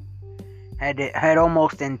had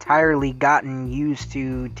almost entirely gotten used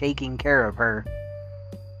to taking care of her.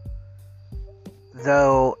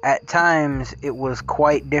 Though at times it was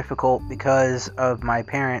quite difficult because of my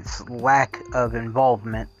parents' lack of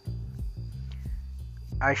involvement.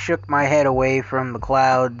 I shook my head away from the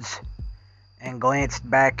clouds and glanced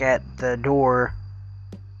back at the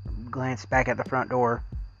front door.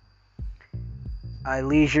 I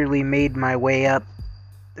leisurely made my way up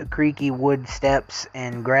the creaky wood steps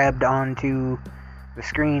and grabbed onto the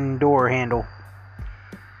screen door handle.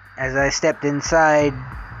 As I stepped inside,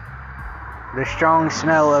 the strong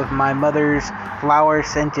smell of my mother's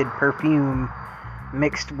flower-scented perfume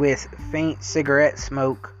mixed with faint cigarette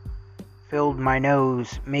smoke filled my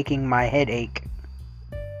nose, making my head ache.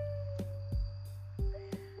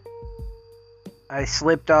 I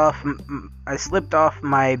slipped off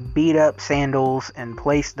my beat-up sandals and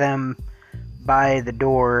placed them by the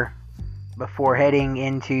door before heading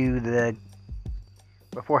into the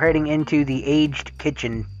aged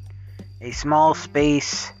kitchen, a small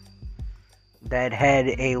space that had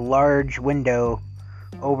a large window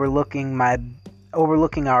overlooking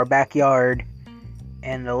our backyard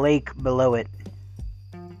and the lake below it.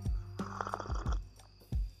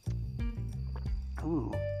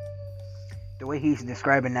 Ooh. The way he's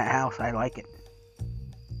describing that house, I like it.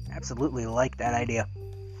 Absolutely like that idea.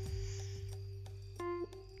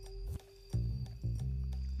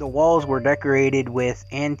 The walls were decorated with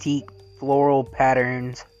antique floral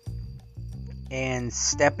patterns, and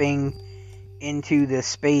stepping into the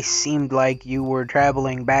space seemed like you were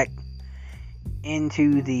traveling back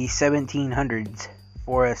into the 1700s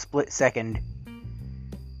for a split second.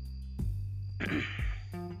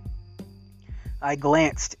 I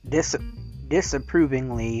glanced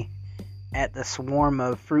disapprovingly at the swarm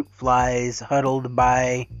of fruit flies huddled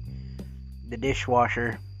by the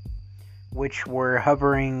dishwasher, which were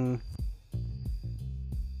hovering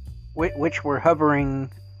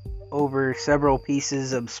over several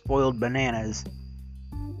pieces of spoiled bananas.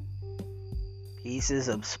 Pieces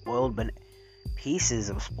of spoiled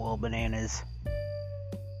bananas.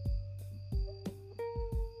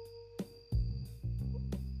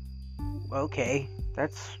 Okay,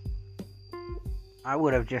 I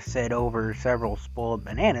would have just said over several spoiled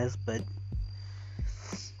bananas, but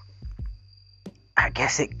I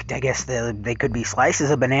guess they could be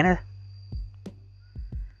slices of banana.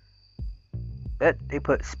 But they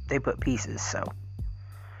put pieces, so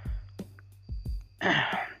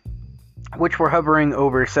which were hovering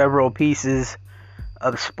over several pieces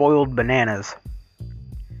of spoiled bananas,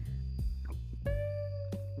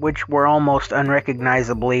 which were almost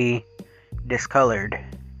unrecognizably discolored.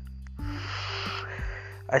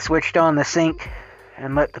 I switched on the sink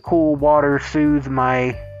and let the cool water soothe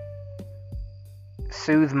my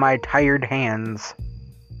tired hands.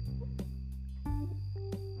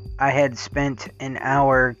 I had spent an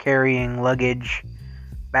hour carrying luggage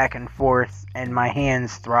back and forth, and my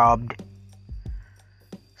hands throbbed.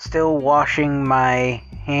 Still washing my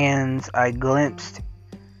hands, I glimpsed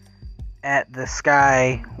at the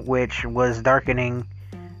sky, which was darkening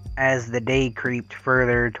as the day creeped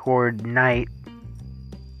further toward night.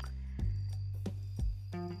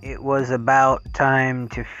 It was about time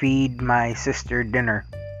to feed my sister dinner.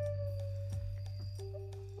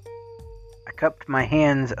 I cupped my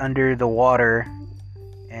hands under the water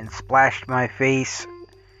and splashed my face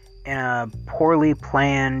in a poorly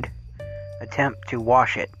planned attempt to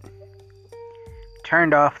wash it.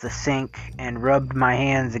 Turned off the sink and rubbed my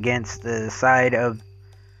hands against the side of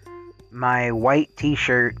my white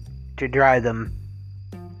t-shirt to dry them,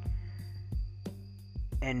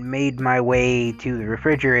 and made my way to the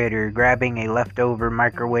refrigerator, grabbing a leftover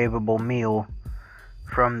microwavable meal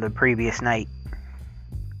from the previous night.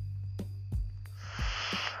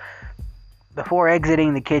 Before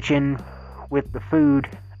exiting the kitchen with the food,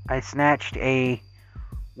 I snatched a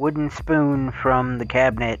wooden spoon from the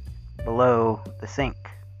cabinet below the sink.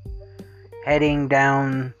 Heading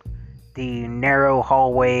down the narrow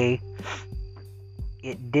hallway,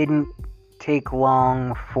 it didn't take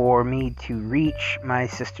long for me to reach my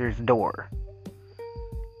sister's door.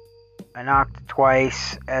 I knocked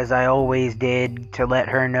twice, as I always did, to let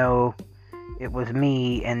her know it was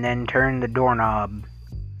me, and then turned the doorknob.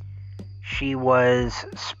 She was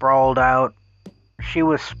sprawled on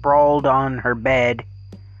her bed,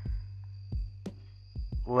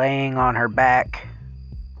 laying on her back,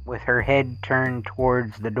 with her head turned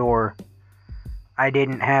towards the door. I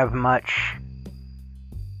didn't have much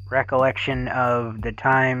recollection of the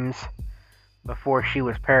times before she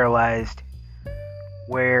was paralyzed.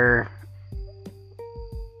 where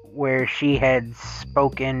she had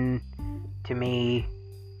spoken to me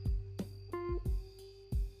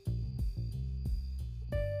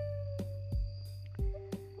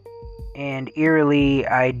and eerily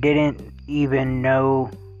I didn't even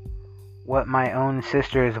know what my own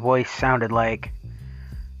sister's voice sounded like,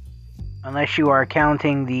 unless you are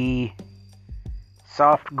counting the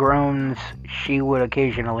soft groans she would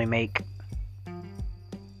occasionally make.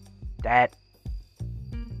 That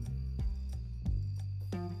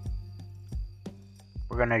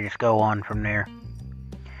we're gonna just go on from there.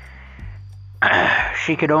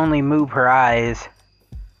 She could only move her eyes.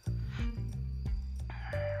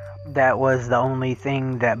 That was the only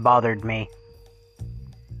thing that bothered me.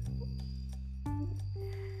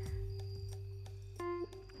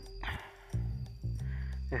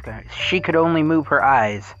 She could only move her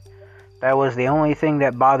eyes. That was the only thing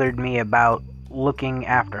that bothered me about looking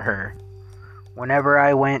after her. Whenever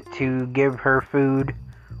I went to give her food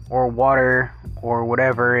or water or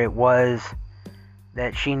whatever it was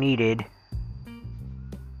that she needed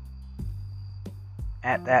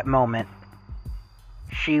at that moment,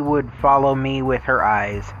 she would follow me with her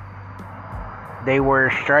eyes. They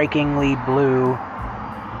were strikingly blue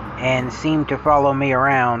and seemed to follow me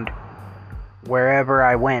around wherever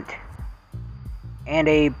I went, and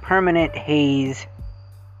a permanent haze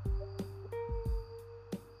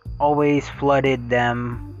always flooded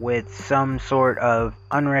them with some sort of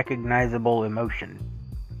unrecognizable emotion.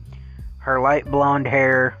 Her light blonde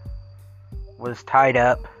hair was tied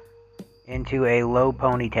up into a low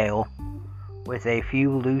ponytail with a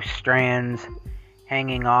few loose strands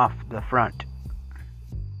hanging off the front.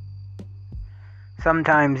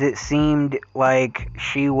 Sometimes it seemed like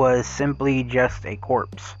she was simply just a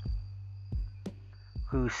corpse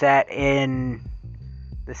who sat in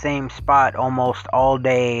the same spot almost all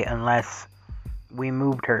day unless we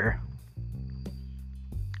moved her.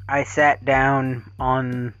 I sat down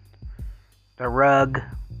on the rug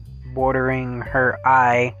bordering her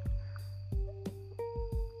eye.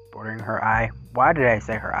 Why did I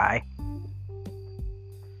say her eye?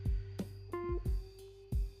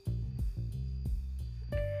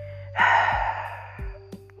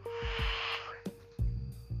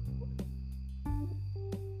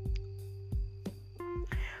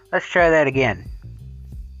 Let's try that again.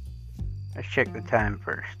 Let's check the time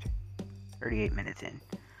first. 38 minutes in.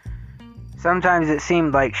 Sometimes it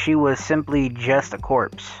seemed like she was simply just a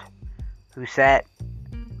corpse who sat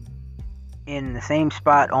in the same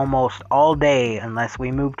spot almost all day unless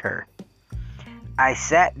we moved her. I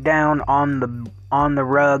sat down on the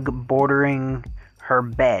rug bordering her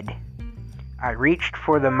bed. I reached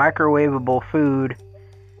for the microwavable food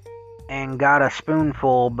and got a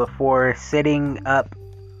spoonful before sitting up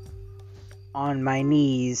on my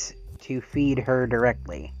knees to feed her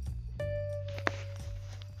directly.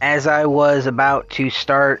 As I was about to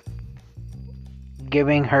start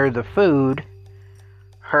giving her the food,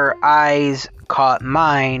 her eyes caught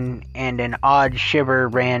mine and an odd shiver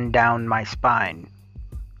ran down my spine,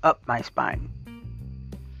 up my spine.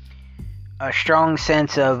 A strong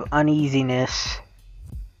sense of uneasiness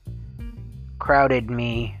crowded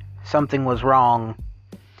me. Something was wrong.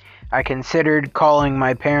 I considered calling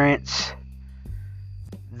my parents,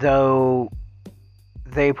 though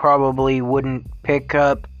they probably wouldn't pick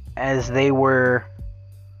up as they were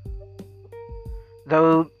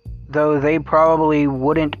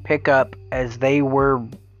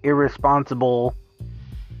irresponsible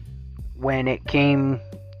when it came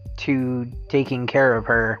to taking care of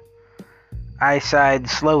her. I sighed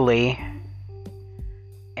slowly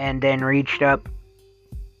and then reached up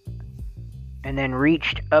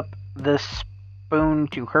the spoon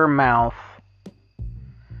to her mouth,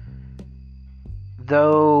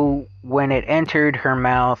 though when it entered her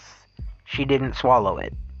mouth, she didn't swallow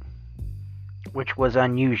it, which was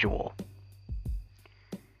unusual.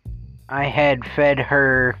 I had fed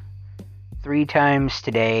her 3 times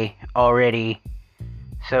today already,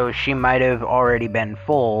 so she might have already been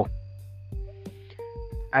full.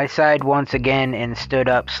 I sighed once again and stood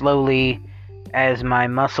up slowly as my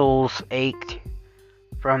muscles ached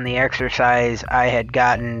from the exercise I had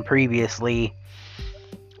gotten previously.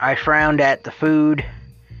 I frowned at the food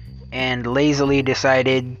and lazily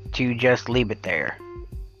decided to just leave it there.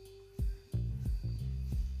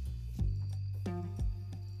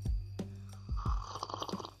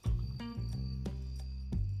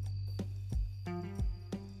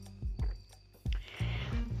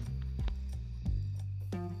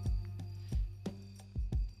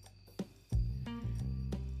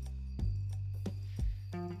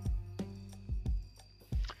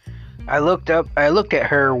 I looked at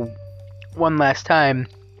her one last time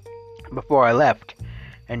before I left,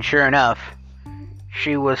 and sure enough,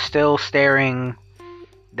 she was still staring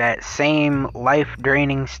that same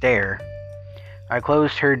life-draining stare. I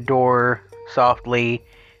closed her door softly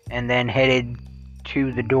and then headed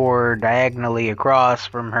to the door diagonally across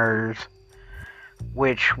from hers,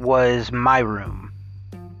 which was my room.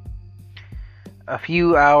 A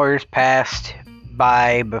few hours passed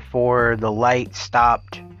by before the light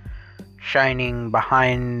stopped shining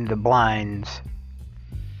behind the blinds.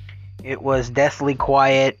 It was deathly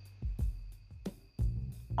quiet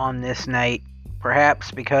on this night,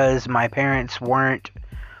 perhaps because my parents weren't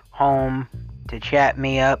home to chat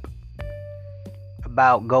me up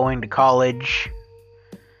about going to college,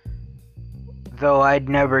 though I'd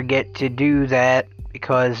never get to do that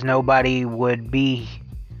because nobody would be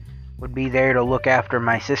there to look after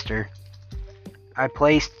my sister. I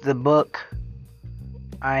placed the book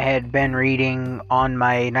I had been reading on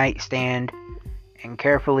my nightstand and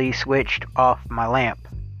carefully switched off my lamp.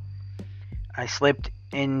 I slipped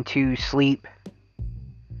into sleep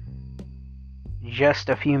just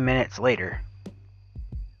a few minutes later.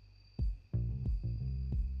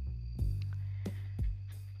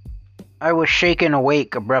 I was shaken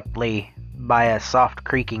awake abruptly by a soft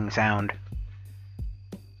creaking sound.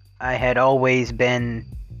 I had always been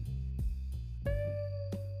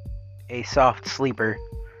a soft sleeper,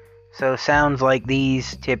 so sounds like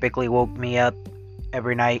these typically woke me up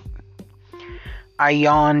every night. I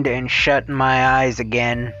yawned and shut my eyes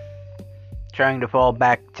again, trying to fall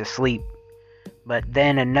back to sleep, but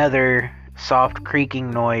then another soft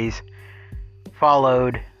creaking noise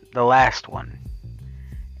followed the last one,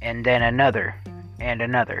 and then another and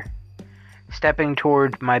another, stepping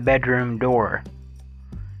toward my bedroom door.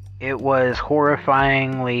 It was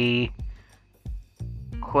horrifyingly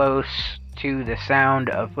close to the sound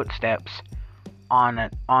of footsteps on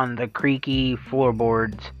the creaky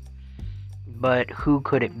floorboards. But who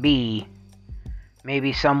could it be?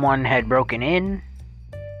 Maybe someone had broken in?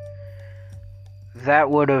 That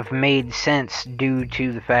would have made sense due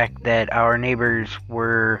to the fact that our neighbors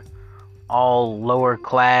were all lower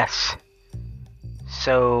class,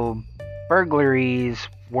 so burglaries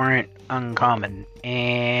weren't uncommon.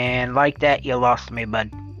 And like that, you lost me,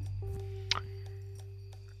 bud.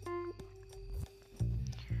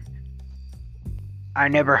 I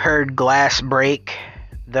never heard glass break,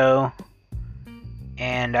 though,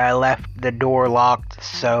 and I left the door locked,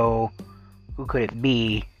 so who could it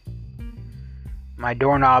be? My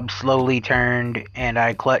doorknob slowly turned, and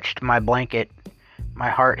I clutched my blanket, my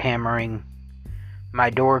heart hammering. My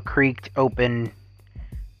door creaked open,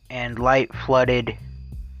 and light flooded.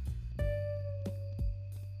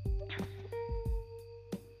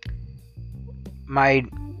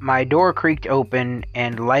 My door creaked open,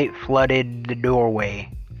 and light flooded the doorway.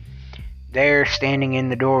 There, standing in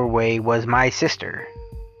the doorway, was my sister.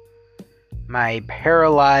 My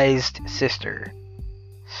paralyzed sister,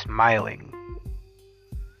 smiling.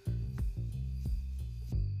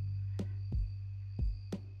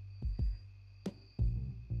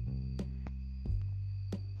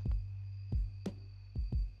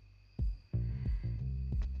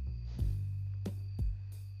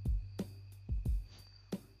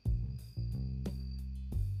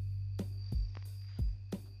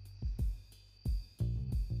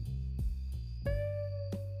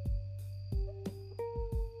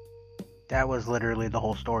 That was literally the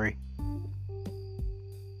whole story.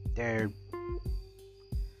 There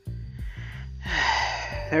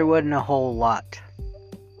wasn't a whole lot.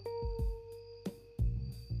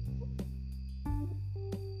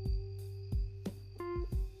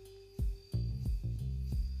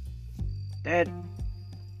 That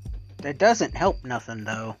doesn't help nothing,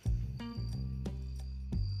 though.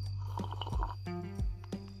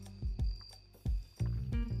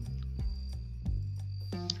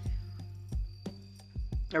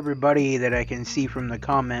 Everybody that I can see from the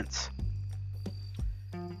comments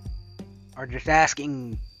are just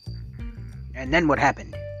asking, and then what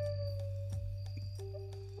happened?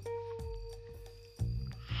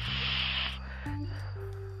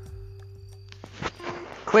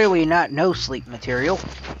 Clearly not no sleep material.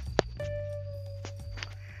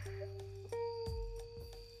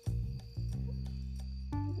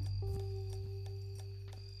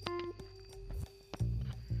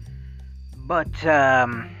 But,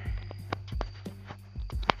 yeah.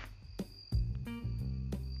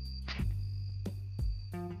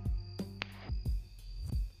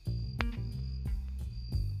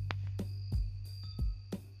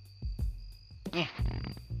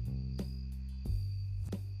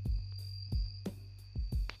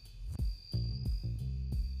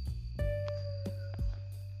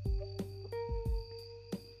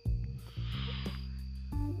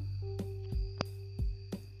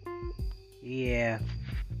 Yeah.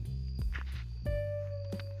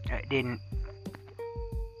 I didn't.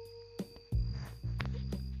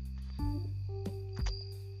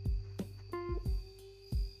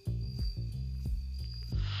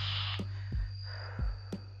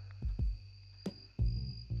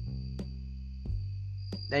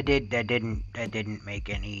 That didn't make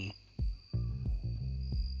any.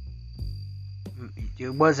 It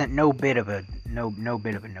wasn't no bit of a no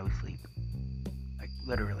sleep. Like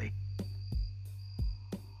literally.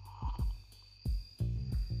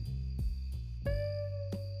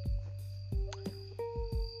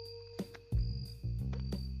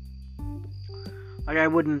 Like I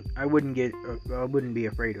wouldn't be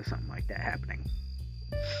afraid of something like that happening.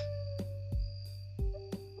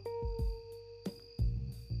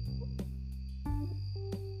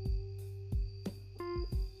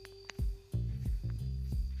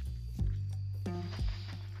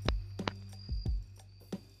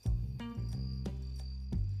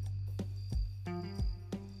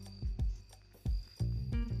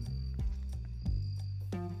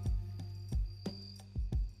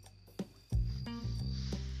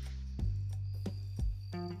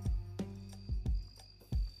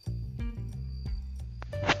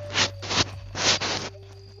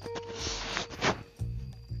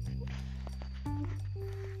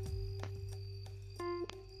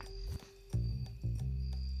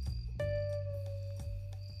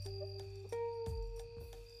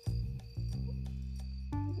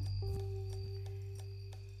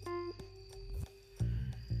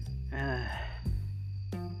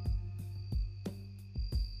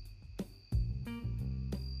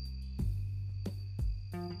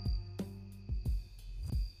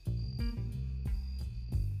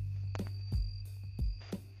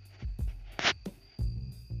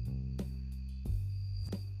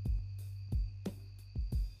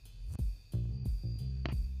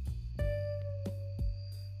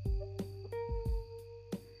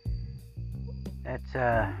 That's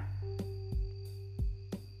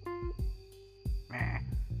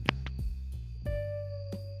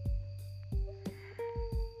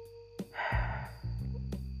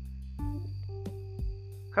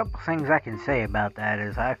couple things I can say about that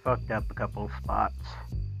is I fucked up a couple spots.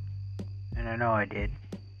 And I know I did.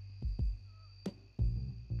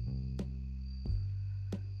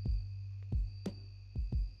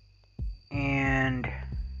 And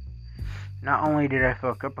not only did I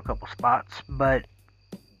fuck up a couple spots, but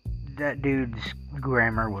that dude's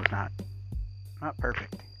grammar was not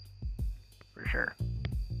perfect. For sure.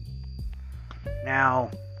 Now,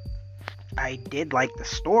 I did like the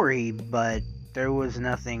story, but there was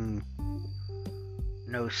no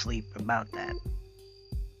sleep about that.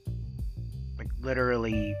 Like,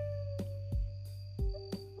 literally,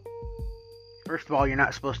 first of all, you're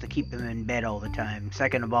not supposed to keep them in bed all the time.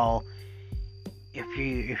 Second of all,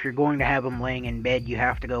 if you're going to have them laying in bed, you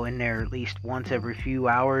have to go in there at least once every few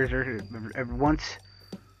hours, or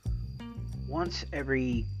once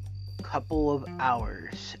every couple of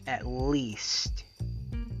hours at least,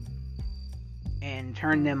 and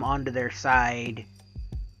turn them onto their side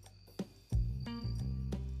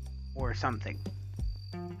or something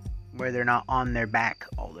where they're not on their back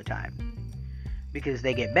all the time, because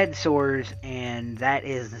they get bed sores, and that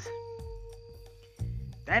is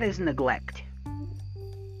neglect.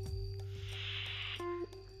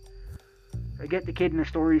 I get the kid in the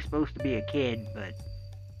story is supposed to be a kid, but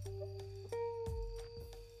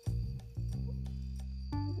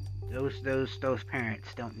those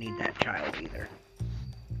parents don't need that child either.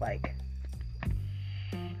 Like,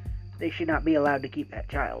 they should not be allowed to keep that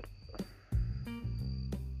child.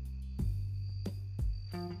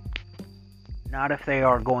 Not if they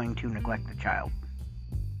are going to neglect the child.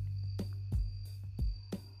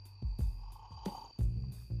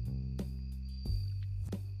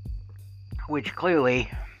 Which clearly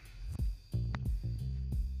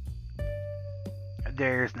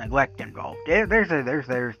there's neglect involved. There's a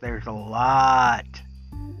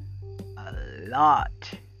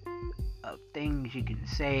lot of things you can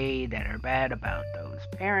say that are bad about those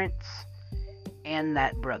parents and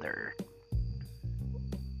that brother.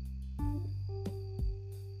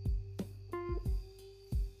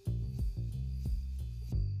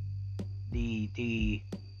 The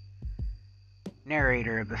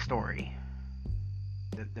narrator of the story,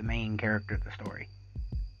 the main character of the story.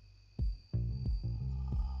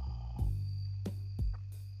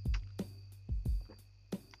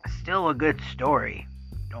 Still a good story,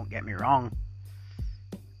 don't get me wrong,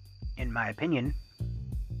 in my opinion.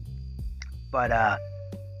 But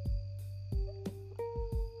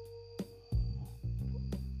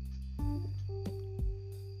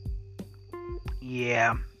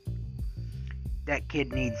yeah, that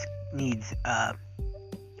kid needs to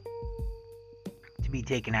be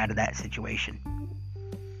taken out of that situation.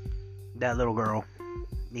 That little girl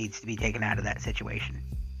needs to be taken out of that situation.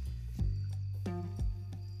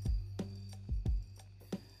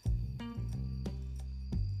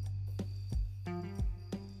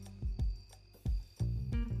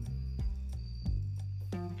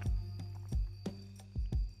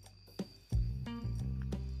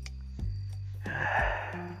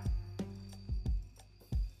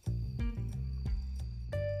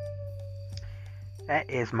 That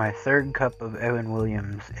is my third cup of Evan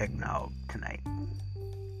Williams eggnog tonight.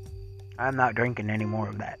 I'm not drinking any more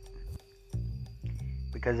of that.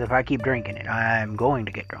 Because if I keep drinking it, I'm going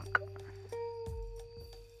to get drunk.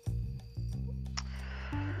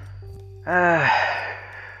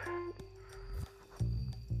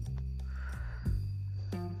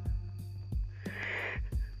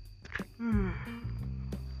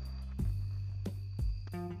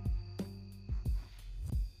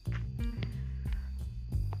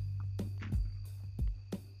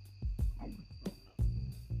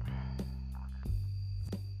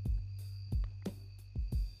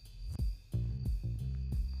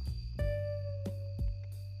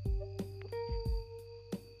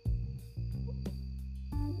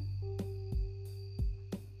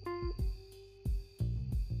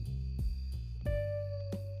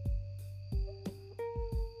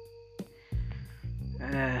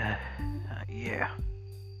 Yeah.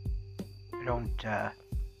 I don't,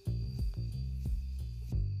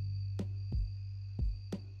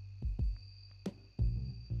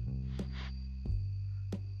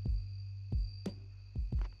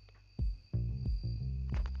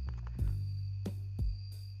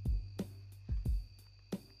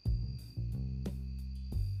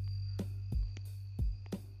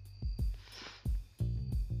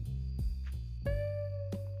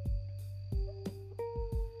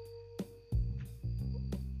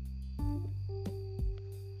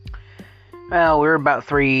 well, we're about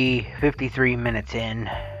 53 minutes in.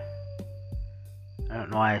 I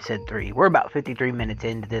don't know why I said 3. We're about 53 minutes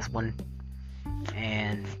into this one.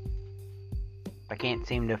 And I can't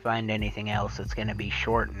seem to find anything else that's going to be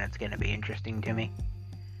short and that's going to be interesting to me.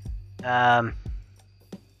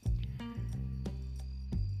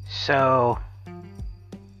 So,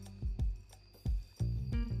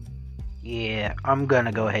 yeah, I'm going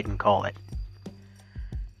to go ahead and call it.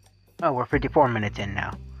 Oh, we're 54 minutes in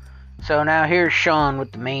now. So now here's Sean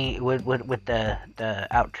with the main with the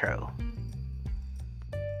outro.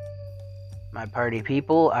 My party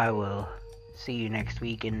people, I will see you next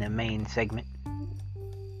week in the main segment.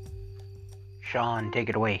 Sean, take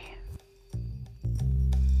it away.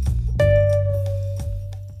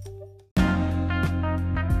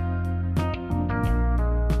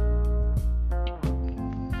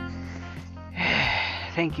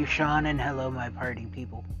 Thank you, Sean, and hello, my party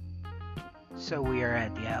people. So we are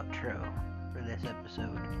at the outro for this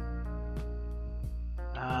episode.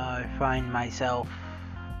 I find myself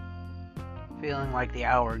feeling like the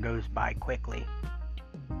hour goes by quickly.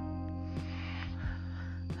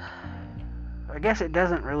 I guess it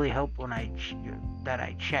doesn't really help when I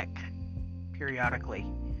check periodically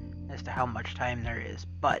as to how much time there is,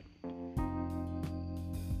 but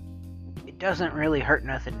it doesn't really hurt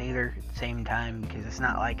nothing either at the same time, because it's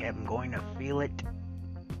not like I'm going to feel it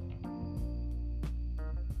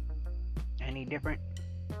any different.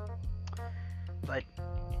 But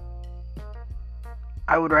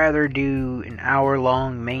I would rather do an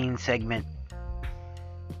hour-long main segment,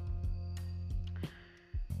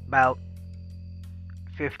 about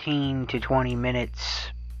 15 to 20 minutes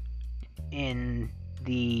in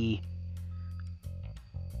the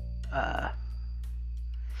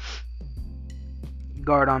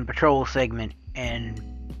Guard on Patrol segment, and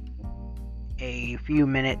a few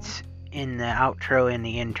minutes in the outro and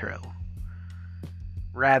the intro,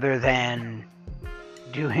 rather than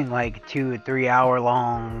doing like 2 or 3 hour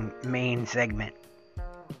long main segment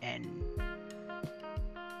and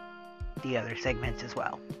the other segments as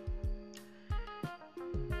well.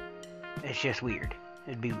 It's just weird.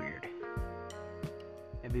 It'd be weird.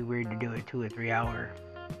 It'd be weird to do a 2 or 3 hour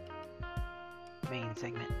main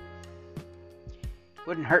segment.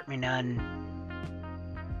 Wouldn't hurt me none,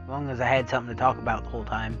 as long as I had something to talk about the whole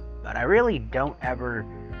time. But I really don't ever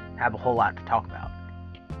have a whole lot to talk about,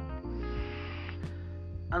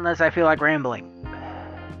 unless I feel like rambling,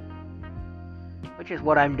 which is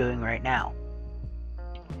what I'm doing right now.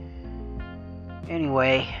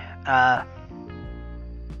 Anyway, I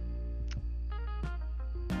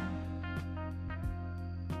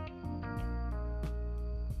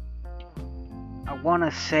want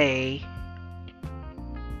to say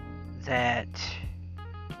that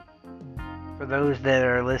for those that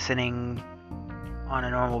are listening on a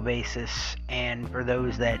normal basis, and for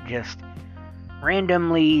those that just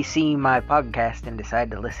randomly see my podcast and decide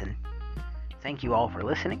to listen, thank you all for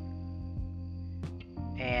listening.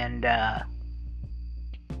 And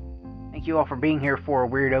thank you all for being here for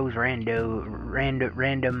Weirdos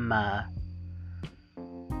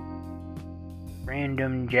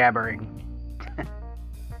random jabbering.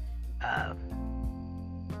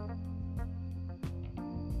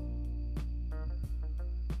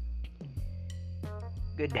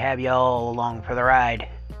 Good to have y'all along for the ride.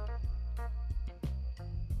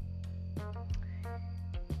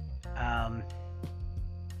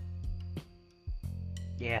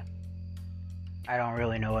 Yeah. I don't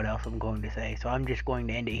really know what else I'm going to say, so I'm just going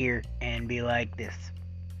to end it here and be like this.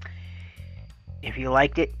 If you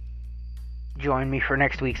liked it, join me for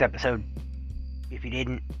next week's episode. If you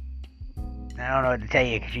didn't, I don't know what to tell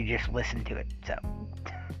you because you just listened to it, so.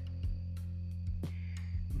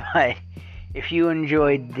 But if you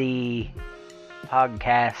enjoyed the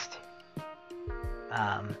podcast,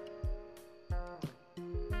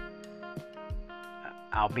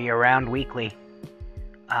 I'll be around weekly.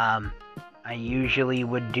 I usually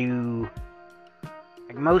would do,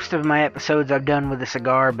 like, most of my episodes I've done with a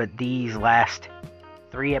cigar, but these last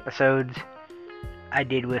 3 episodes I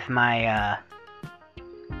did with my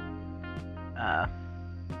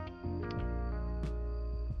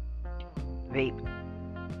vape,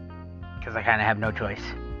 because I kind of have no choice.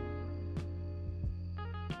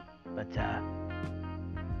 But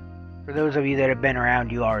for those of you that have been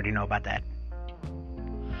around, you already know about that.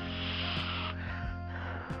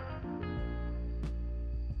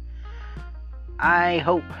 I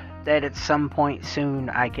hope that at some point soon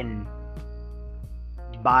I can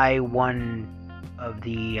buy one of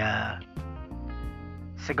the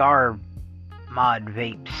cigar mod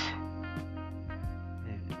vapes.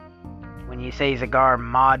 When you say cigar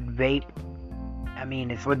mod vape, I mean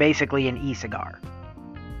it's basically an e-cigar.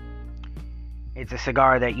 It's a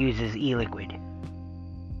cigar that uses e-liquid.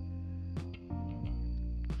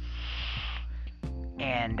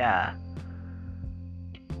 And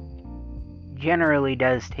generally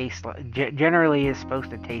is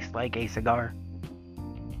supposed to taste like a cigar.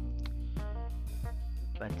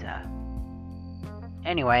 But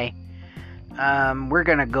anyway, we're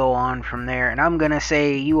gonna go on from there, and I'm gonna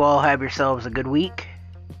say you all have yourselves a good week,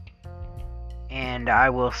 and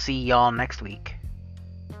I will see y'all next week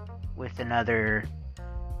with another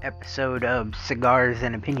episode of Cigars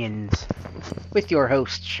and Opinions with your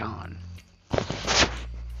host, Sean.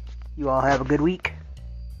 You all have a good week,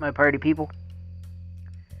 my party people.